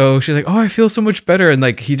 And so she's like, "Oh, I feel so much better." And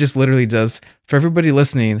like, he just literally does, for everybody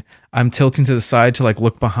listening, I'm tilting to the side to like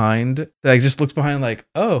look behind. Like, just looks behind like,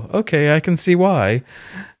 "Oh, okay, I can see why."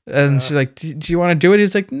 And she's like, do you want to do it?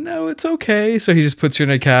 He's like, "No, it's okay." So he just puts her in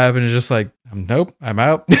a cab and is just like, "Nope, I'm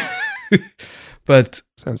out." But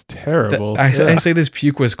sounds terrible. I say this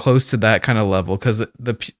puke was close to that kind of level, because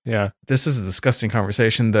yeah, this is a disgusting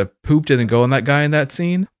conversation. The poop didn't go on that guy in that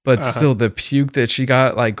scene, but still the puke that she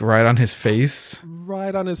got like right on his face,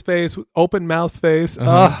 open mouth face.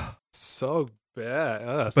 So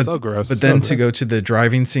bad. But, so gross. But then to go to the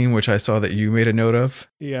driving scene, which I saw that you made a note of.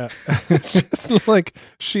 Yeah. It's just like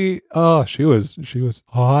she was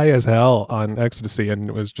high as hell on ecstasy, and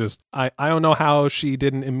it was just I don't know how she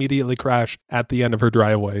didn't immediately crash at the end of her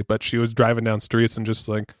driveway, but she was driving down streets and just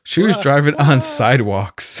like she was driving on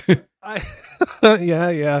sidewalks.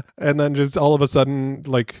 Yeah. And then just all of a sudden,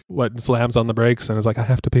 like, slams on the brakes and is like, "I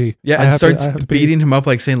have to pee." Yeah, and starts beating him up,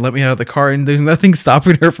 like saying, "Let me out of the car." And there's nothing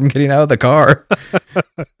stopping her from getting out of the car.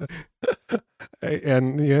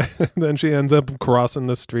 And yeah, then she ends up crossing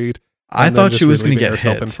the street. I thought she was going to get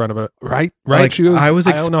herself hit in front of it. Right. Like, She was.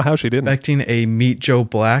 I don't know how she didn't. Expecting a Meet Joe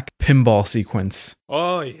Black pinball sequence.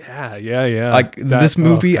 Oh yeah. Like this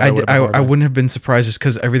movie, I wouldn't have been surprised, just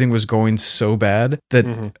because everything was going so bad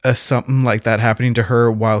that something like that happening to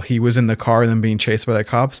her while he was in the car and then being chased by the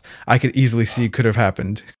cops, I could easily see could have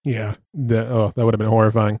happened. Yeah. That would have been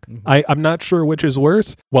horrifying. I'm not sure which is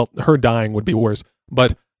worse. Well, her dying would be worse,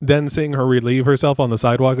 but then seeing her relieve herself on the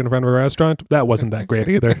sidewalk in front of a restaurant, that wasn't that great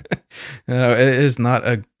either. No, it is not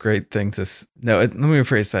a great thing to... let me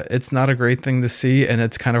rephrase that. It's not a great thing to see, and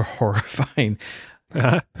it's kind of horrifying.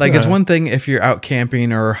 Like, it's one thing if you're out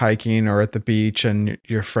camping or hiking or at the beach and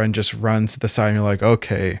your friend just runs to the side and you're like,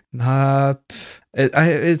 okay,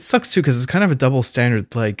 it sucks too, because it's kind of a double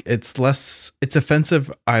standard. Like, it's offensive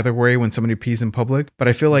either way when somebody pees in public, but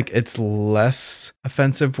I feel like it's less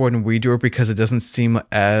offensive when we do it because it doesn't seem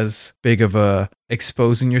as big of a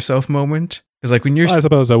exposing yourself moment. Because like when you're, I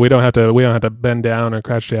suppose so. We don't have to bend down or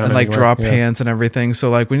crouch down and like drop pants and everything.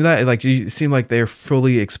 So like when you're that, like you seem like they're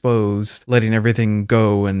fully exposed, letting everything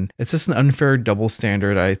go, and it's just an unfair double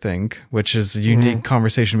standard, I think, which is a unique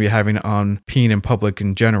conversation to be having on peeing in public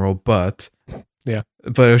in general. But it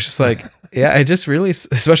was just like, I just really,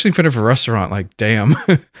 especially in front of a restaurant, like, damn.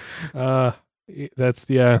 It's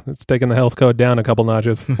taking the health code down a couple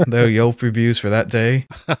notches. The Yelp reviews for that day.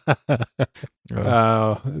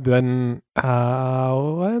 Then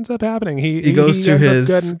what ends up happening? He goes to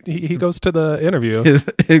the interview.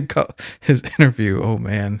 His interview. Oh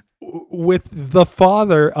man, with the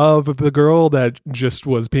father of the girl that just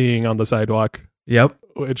was peeing on the sidewalk. Yep.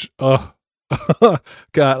 which God,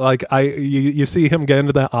 like you see him get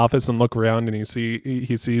into that office and look around, and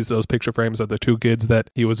he sees those picture frames of the two kids that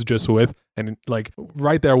he was just with, and like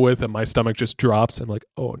right there with him, my stomach just drops. I'm like,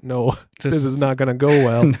 oh no, this is not gonna go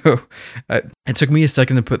well. No, it took me a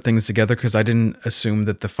second to put things together because I didn't assume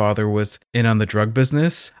that the father was in on the drug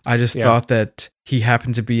business. I just thought that he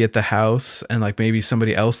happened to be at the house and like maybe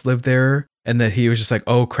somebody else lived there. And that he was just like,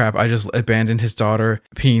 oh crap, I just abandoned his daughter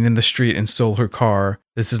peeing in the street and stole her car.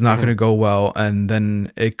 This is not going to go well. And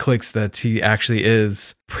then it clicks that he actually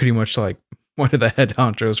is pretty much like one of the head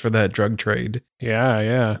honchos for that drug trade.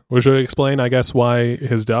 Yeah. Which would explain, I guess, why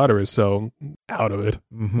his daughter is so out of it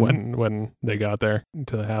when they got there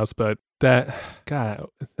to the house. But that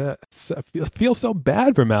feels so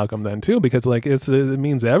bad for Malcolm then too, because like it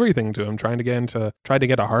means everything to him trying to get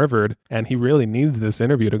to Harvard, and he really needs this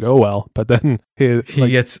interview to go well. But then he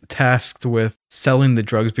gets tasked with selling the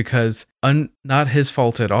drugs because not his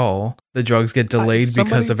fault at all. The drugs get delayed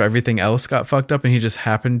because of everything else got fucked up, and he just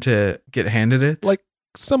happened to get handed it. Like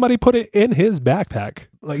somebody put it in his backpack.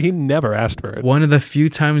 Like he never asked for it. One of the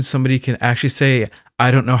few times somebody can actually say,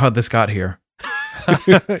 "I don't know how this got here."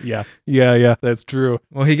 Yeah, that's true.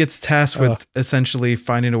 Well, he gets tasked with essentially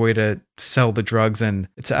finding a way to sell the drugs, and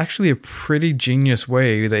it's actually a pretty genius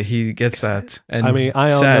way that he gets that. And I mean, I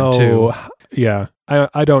don't know. Too. Yeah,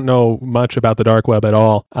 I don't know much about the dark web at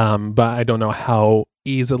all, but I don't know how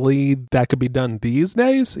easily that could be done these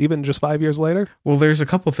days, even just 5 years later. Well, there's a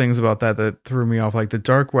couple things about that threw me off. Like the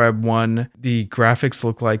dark web one, the graphics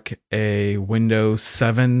look like a Windows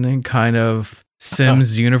 7 kind of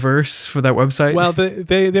Sims universe for that website. Well,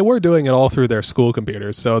 they were doing it all through their school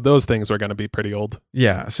computers, so those things were going to be pretty old.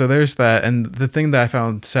 Yeah, so there's that. And the thing that I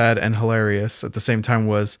found sad and hilarious at the same time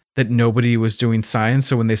was that nobody was doing science.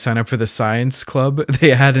 So when they signed up for the science club, they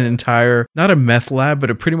had an entire, not a meth lab,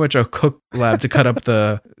 but pretty much a cook lab to cut up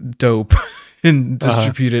the dope and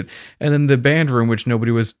distribute it. And then the band room, which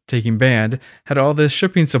nobody was taking band, had all this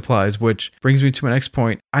shipping supplies, which brings me to my next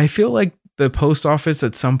point. I feel like the post office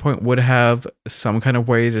at some point would have some kind of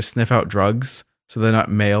way to sniff out drugs so they're not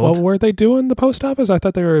mailed. Well, were they doing the post office? I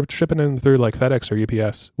thought they were shipping in through like FedEx or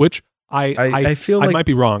UPS, which I feel like I might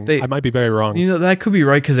be wrong. I might be very wrong. You know, that could be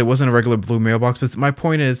right because it wasn't a regular blue mailbox. But my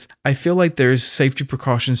point is, I feel like there's safety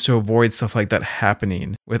precautions to avoid stuff like that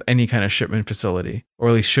happening with any kind of shipment facility, or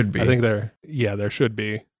at least should be. I think there should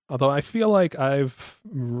be. Although I feel like I've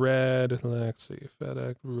read, let's see,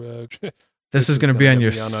 FedEx. This is going to be on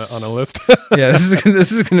your on a list. Yeah,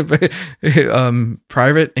 this is going to be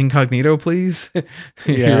private incognito, please.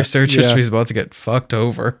 Your search history is about to get fucked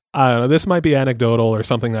over. I don't know. This might be anecdotal or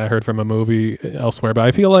something that I heard from a movie elsewhere, but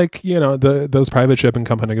I feel like those private shipping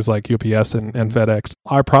companies like UPS and FedEx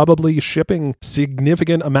are probably shipping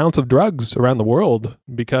significant amounts of drugs around the world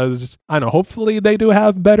because I don't know. Hopefully, they do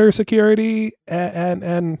have better security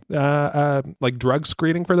and like drug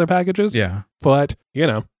screening for their packages. Yeah, but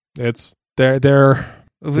it's. They're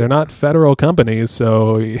not federal companies,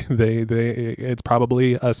 so it's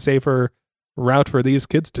probably a safer route for these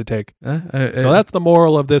kids to take. So that's the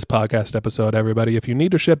moral of this podcast episode, everybody. If you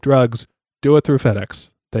need to ship drugs, do it through FedEx.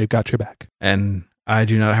 They've got your back. And I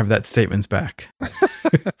do not have that statement's back.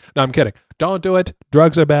 No, I'm kidding. Don't do it.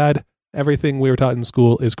 Drugs are bad. Everything we were taught in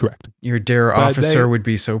school is correct. Your dear officer would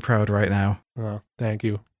be so proud right now. Oh, thank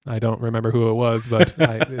you. I don't remember who it was, but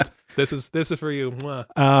this is for you.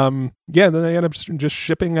 Then they end up just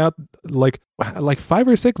shipping out like 5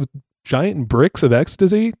 or 6 giant bricks of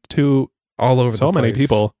ecstasy to all over so many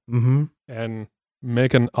people, and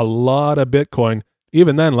making a lot of Bitcoin.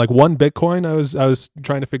 Even then, like one Bitcoin, I was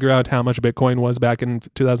trying to figure out how much Bitcoin was back in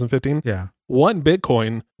 2015. Yeah, one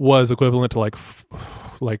Bitcoin was equivalent to like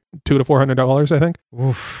 $200 to $400, I think.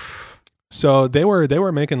 Oof. So they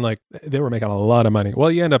were making a lot of money. Well,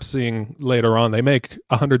 you end up seeing later on they make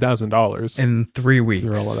 $100,000 in 3 weeks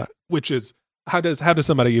through all of that. Which is how does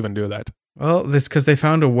somebody even do that? Well, that's because they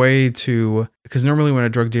found a way to. Because normally when a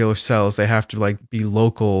drug dealer sells, they have to like be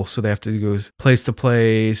local, so they have to go place to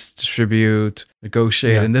place, distribute,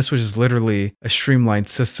 negotiate, and this was just literally a streamlined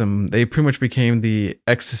system. They pretty much became the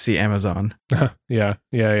ecstasy Amazon. Yeah.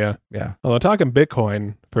 Although talking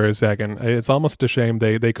Bitcoin for a second, it's almost a shame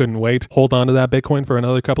they couldn't hold on to that Bitcoin for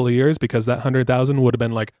another couple of years because that 100,000 would have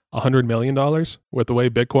been like $100 million with the way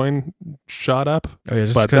Bitcoin shot up. Oh yeah,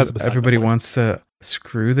 just because everybody wants to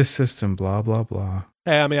screw the system, blah blah blah.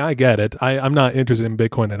 Hey, I mean, I get it. I'm not interested in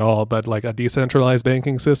Bitcoin at all, but like a decentralized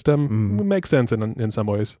banking system makes sense in some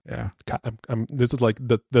ways. Yeah. This is like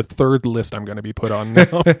the third list I'm going to be put on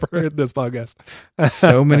now for this podcast.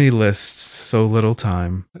 So many lists, so little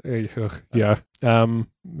time. Yeah.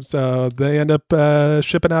 So they end up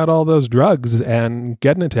shipping out all those drugs and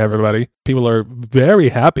getting it to everybody. People are very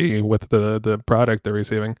happy with the product they're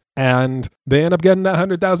receiving. And they end up getting that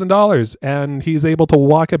 $100,000. And he's able to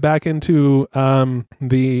walk it back into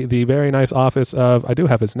the very nice office of, I do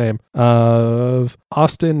have his name, of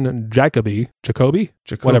Austin Jacoby,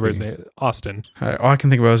 whatever his name, Austin. All I can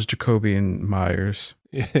think about is Jacoby and Myers.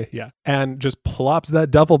 Yeah. And just plops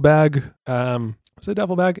that duffel bag. Was it a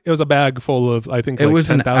duffel bag? It was a bag full of, I think, it like was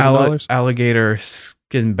 $10,000. An alligator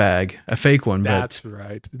skin bag, a fake one. That's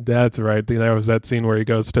right. There was that scene where he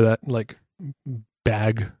goes to that like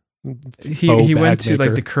bag. He went to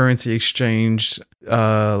like the currency exchange,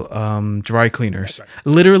 dry cleaners,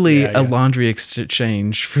 literally a laundry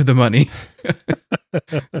exchange for the money.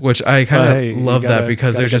 Which I kind of love that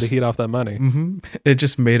because there's just heat off that money. Mm-hmm, it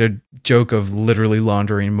just made a joke of literally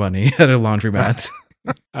laundering money at a laundromat.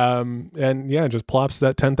 And yeah, just plops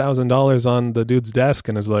that $10,000 on the dude's desk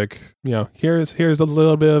and is like, here's a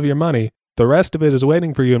little bit of your money. The rest of it is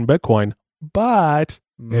waiting for you in Bitcoin. But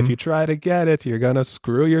if you try to get it, you're gonna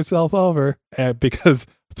screw yourself over. Because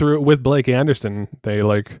with Blake Anderson, they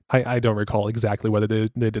I don't recall exactly what they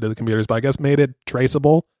did to the computers, but I guess made it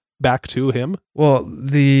traceable back to him. Well,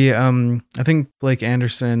 I think Blake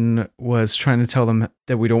Anderson was trying to tell them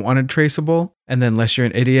that we don't want it traceable, and then unless you're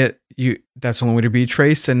an idiot, that's the only way to be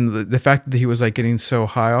traced. And the fact that he was like getting so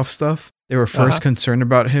high off stuff, they were first concerned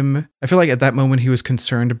about him. I feel like at that moment he was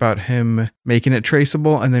concerned about him making it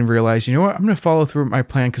traceable, and then realized, you know what, I'm going to follow through with my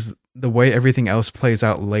plan because the way everything else plays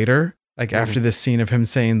out later. Like after this scene of him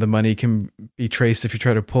saying the money can be traced if you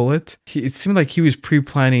try to pull it, it seemed like he was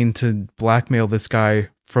pre-planning to blackmail this guy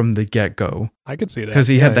from the get-go. I could see that. Because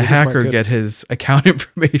he had the hacker get his account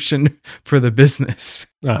information for the business.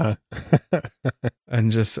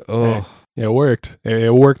 And just, It worked.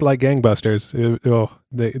 It worked like gangbusters.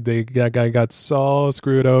 That guy got so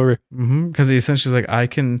screwed over. Because he essentially is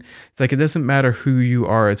like, it doesn't matter who you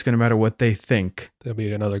are. It's going to matter what they think. That'd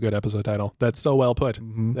be another good episode title. That's so well put.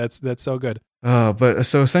 That's so good. But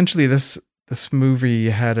so essentially this movie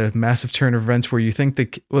had a massive turn of events where you think the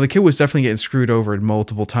kid was definitely getting screwed over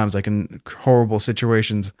multiple times, like in horrible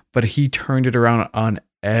situations, but he turned it around on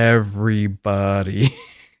everybody.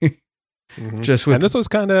 Just with, and this was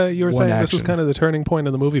kind of, you were saying action. This was kind of the turning point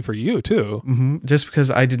of the movie for you too. Just because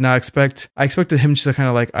I expected him to kind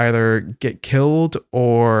of like either get killed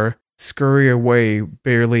or scurry away,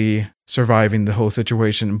 barely surviving the whole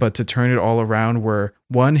situation, but to turn it all around where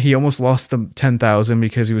one, he almost lost the 10,000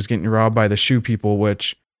 because he was getting robbed by the shoe people,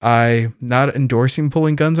 which I not endorsing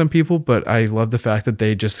pulling guns on people, but I love the fact that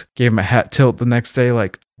they just gave him a hat tilt the next day,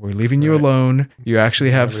 like, we're leaving you alone. You actually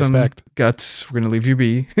have some guts. We're going to leave you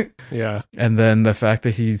be. Yeah. And then the fact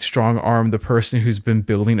that he strong-armed the person who's been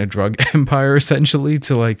building a drug empire, essentially,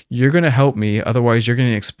 to like, you're going to help me. Otherwise, you're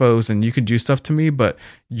getting exposed and you can do stuff to me, but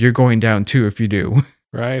you're going down too if you do.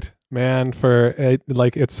 Right. Man,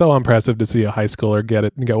 it's so impressive to see a high schooler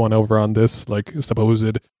get one over on this like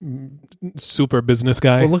supposed super business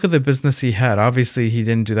guy. Well, look at the business he had. Obviously, he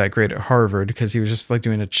didn't do that great at Harvard because he was just like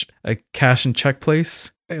doing a cash and check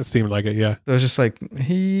place. It seemed like it, yeah. So it was just like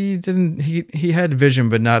he had vision,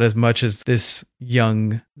 but not as much as this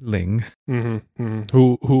youngling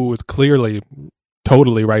who was clearly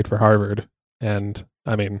totally right for Harvard, and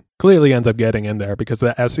I mean, clearly ends up getting in there because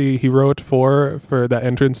the essay he wrote for that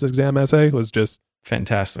entrance exam essay was just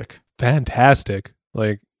fantastic.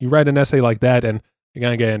 Like, you write an essay like that and you're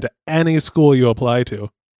going to get into any school you apply to,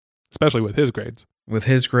 especially with his grades. With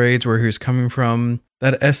his grades, where he was coming from,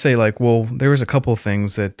 that essay, there was a couple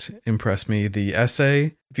things that impressed me. The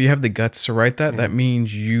essay, if you have the guts to write that, that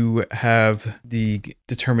means you have the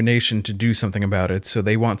determination to do something about it. So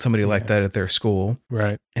they want somebody like that at their school.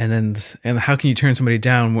 Right. And how can you turn somebody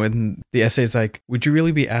down when the essay is like, would you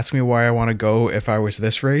really be asking me why I want to go if I was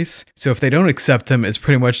this race? So if they don't accept him, it's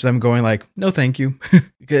pretty much them going like, no, thank you.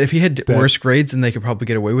 If he had worse grades, then they could probably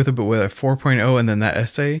get away with it. But with a 4.0 and then that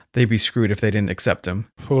essay, they'd be screwed if they didn't accept him.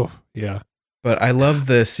 Yeah. But I love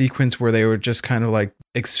the sequence where they were just kind of like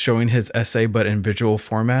showing his essay, but in visual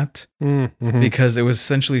format, because it was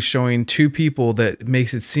essentially showing two people that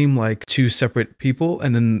makes it seem like two separate people,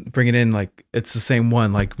 and then bring it in like it's the same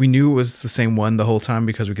one. Like we knew it was the same one the whole time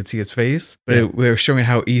because we could see his face, but they were showing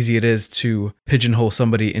how easy it is to pigeonhole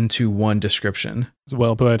somebody into one description. It's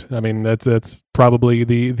well put. I mean, that's probably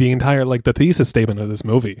the entire, like, the thesis statement of this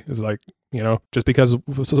movie is like, just because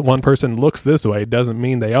one person looks this way doesn't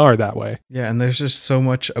mean they are that way. Yeah, and there's just so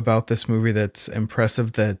much about this movie that's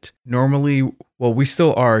impressive that normally, we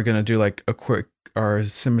still are going to do like a quick our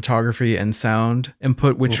cinematography and sound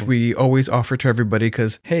input, which we always offer to everybody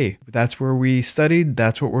because, hey, that's where we studied.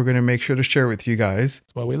 That's what we're going to make sure to share with you guys.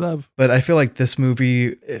 That's what we love. But I feel like this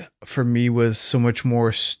movie, for me, was so much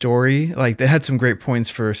more story. Like, they had some great points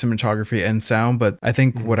for cinematography and sound, but I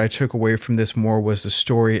think what I took away from this more was the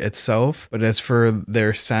story itself. But as for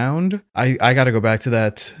their sound, I got to go back to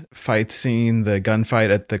that fight scene, the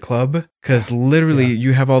gunfight at the club, because literally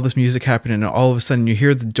you have all this music happening and all of a sudden you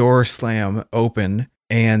hear the door slam open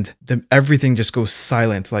and everything just goes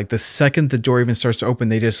silent. Like the second the door even starts to open,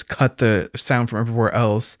 they just cut the sound from everywhere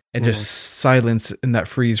else and just silence in that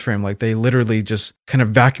freeze frame. Like they literally just kind of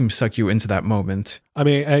vacuum suck you into that moment. I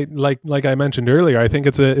mean, like I mentioned earlier, I think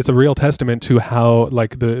it's a real testament to how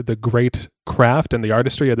like the great craft and the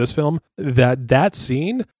artistry of this film, that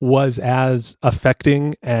scene was as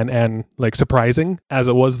affecting and like surprising as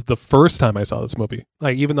it was the first time I saw this movie.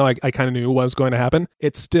 Like even though I kind of knew what was going to happen,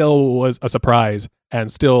 it still was a surprise and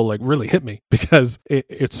still like really hit me because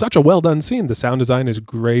it's such a well done scene. The sound design is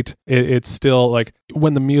great. It's still like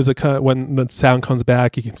when when the sound comes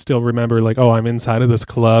back, you can still remember like, oh, I'm inside of this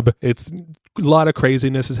club. It's a lot of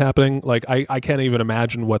craziness is happening. Like I can't even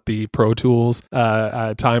imagine what the Pro Tools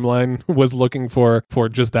timeline was looking for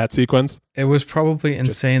just that sequence. It was probably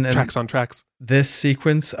insane. Just tracks on tracks. This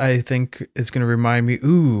sequence, I think, is going to remind me,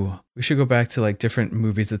 we should go back to like different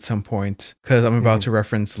movies at some point because I'm about to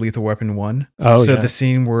reference Lethal Weapon 1. Oh, so yeah. The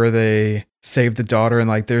scene where they save the daughter and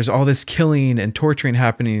like there's all this killing and torturing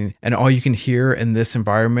happening and all you can hear in this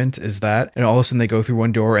environment is that. And all of a sudden they go through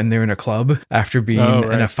one door and they're in a club after being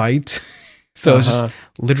in a fight. So it's just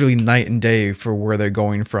literally night and day for where they're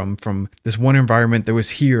going from this one environment that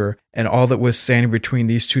was here and all that was standing between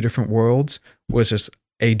these two different worlds was just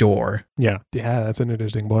a door. Yeah, that's an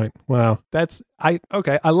interesting point. Wow. I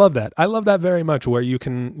love that. I love that very much where you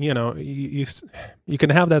can, you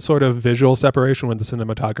can have that sort of visual separation with the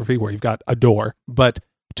cinematography where you've got a door, but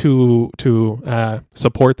to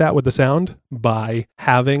support that with the sound by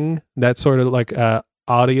having that sort of like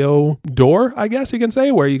audio door, I guess you can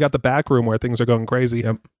say, where you got the back room where things are going crazy.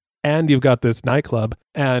 Yep. And you've got this nightclub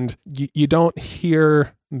and you don't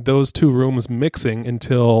hear those two rooms mixing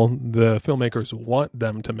until the filmmakers want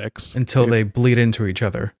them to mix. Until they bleed into each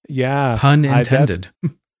other. Yeah. Pun intended.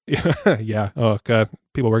 Yeah. Oh, God.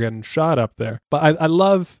 People were getting shot up there. But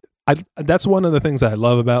that's one of the things that I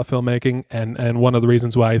love about filmmaking and one of the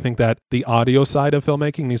reasons why I think that the audio side of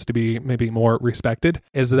filmmaking needs to be maybe more respected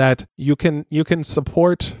is that you can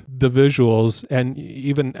support the visuals and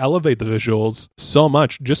even elevate the visuals so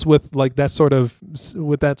much just with like that sort of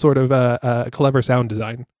clever sound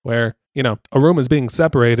design where a room is being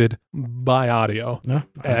separated by audio. Yeah.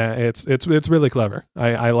 It's really clever.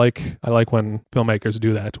 I like when filmmakers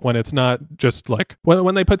do that, when it's not just like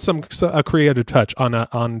when they put a creative touch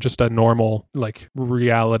on just a normal like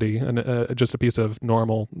reality and just a piece of a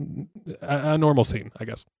normal scene, I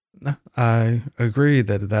guess. I agree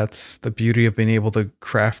that that's the beauty of being able to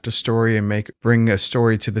craft a story and bring a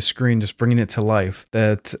story to the screen, just bringing it to life.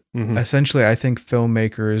 That essentially, I think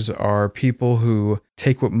filmmakers are people who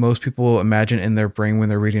take what most people imagine in their brain when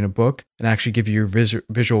they're reading a book and actually give you a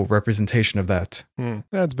visual representation of that.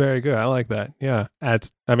 That's very good. I like that. Yeah.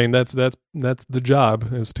 That's the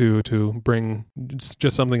job, is to bring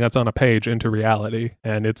just something that's on a page into reality.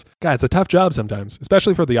 And it's a tough job sometimes,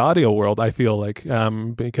 especially for the audio world, I feel like,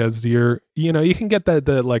 because you can get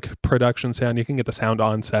the like production sound, you can get the sound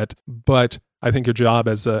on set, but I think your job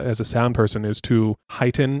as a sound person is to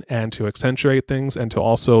heighten and to accentuate things and to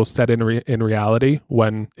also set in reality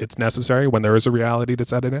when it's necessary, when there is a reality to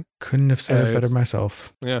set it in. Couldn't have said it better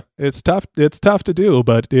myself. Yeah, it's tough. It's tough to do,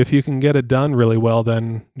 but if you can get it done really well,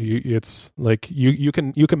 then it's like you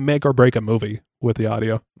can make or break a movie with the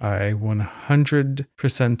audio. I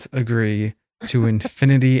 100% agree. To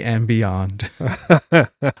infinity and beyond.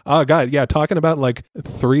 Oh God, yeah. Talking about like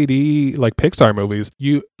 3D like Pixar movies,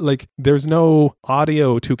 there's no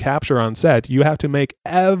audio to capture on set. You have to make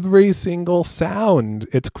every single sound.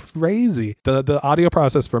 It's crazy. The audio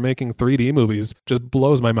process for making 3D movies just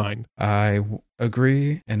blows my mind. I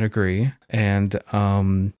agree, and I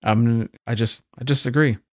just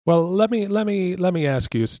agree. Well, let me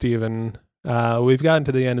ask you, Stephen. We've gotten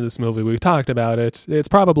to the end of this movie. We've talked about it. It's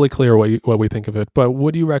probably clear what we think of it, but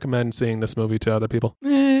would you recommend seeing this movie to other people?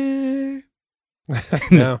 No,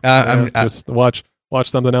 just watch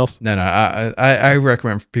something else. No. I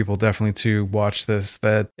recommend for people definitely to watch this.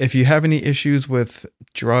 That if you have any issues with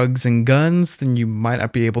drugs and guns, then you might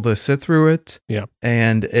not be able to sit through it. Yeah.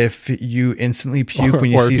 And if you instantly puke when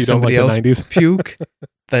you see somebody else puke,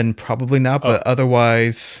 then probably not. But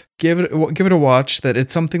otherwise, give it a watch. That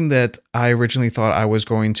it's something that I originally thought I was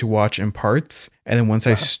going to watch in parts, and then once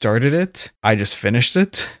I started it, I just finished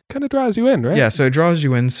it. Kind of draws you in, right? Yeah, so it draws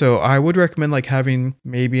you in. So I would recommend like having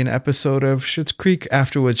maybe an episode of Schitt's Creek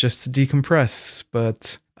afterwards just to decompress.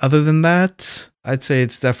 But other than that, I'd say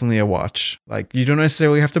it's definitely a watch. Like, you don't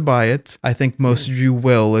necessarily have to buy it. I think most of you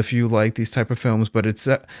will if you like these type of films, but it's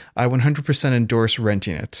I 100% endorse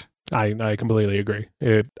renting it. I completely agree.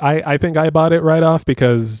 I think I bought it right off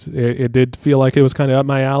because it did feel like it was kind of up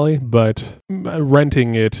my alley, but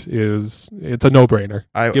renting it's a no-brainer.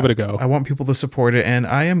 Give it a go. I want people to support it, and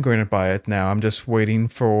I am going to buy it now. I'm just waiting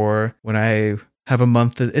for when I have a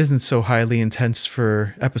month that isn't so highly intense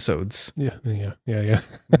for episodes. Yeah.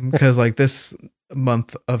 Because like this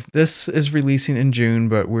month of this is releasing in June,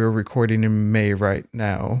 but we're recording in May right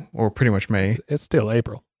now, or pretty much May. It's still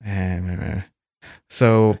April.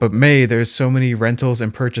 So, but May, there's so many rentals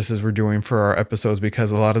and purchases we're doing for our episodes because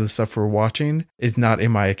a lot of the stuff we're watching is not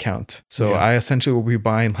in my account. So I essentially will be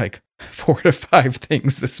buying like 4 to 5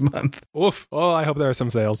 things this month. Oof. Oh, I hope there are some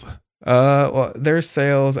sales. Well, there's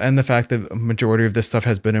sales, and the fact that a majority of this stuff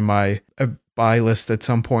has been in my buy list at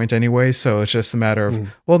some point anyway. So it's just a matter of,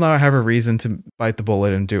 well, now I have a reason to bite the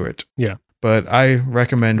bullet and do it. Yeah. But I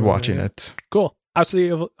recommend watching it. Cool. Our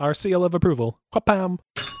seal of approval. Wha-pam.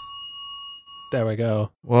 There we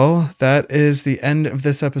go. Well, that is the end of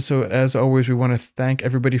this episode. As always, we want to thank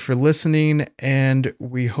everybody for listening, and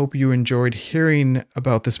we hope you enjoyed hearing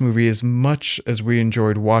about this movie as much as we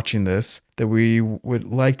enjoyed watching this. That we would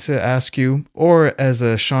like to ask you, or as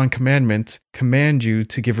a Sean commandment, command you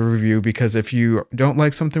to give a review, because if you don't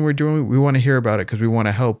like something we're doing, we want to hear about it because we want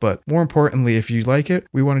to help. But more importantly, if you like it,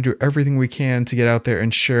 we want to do everything we can to get out there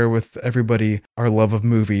and share with everybody our love of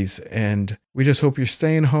movies. And we just hope you're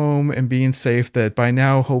staying home and being safe, that by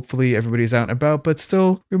now, hopefully everybody's out and about, but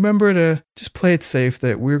still remember to just play it safe,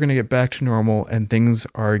 that we're going to get back to normal and things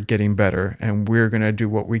are getting better, and we're going to do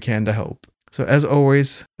what we can to help. So as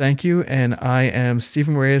always, thank you. And I am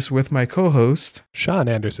Stephen Reyes with my co-host, Sean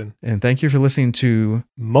Anderson. And thank you for listening to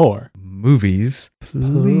More Movies,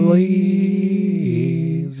 Please.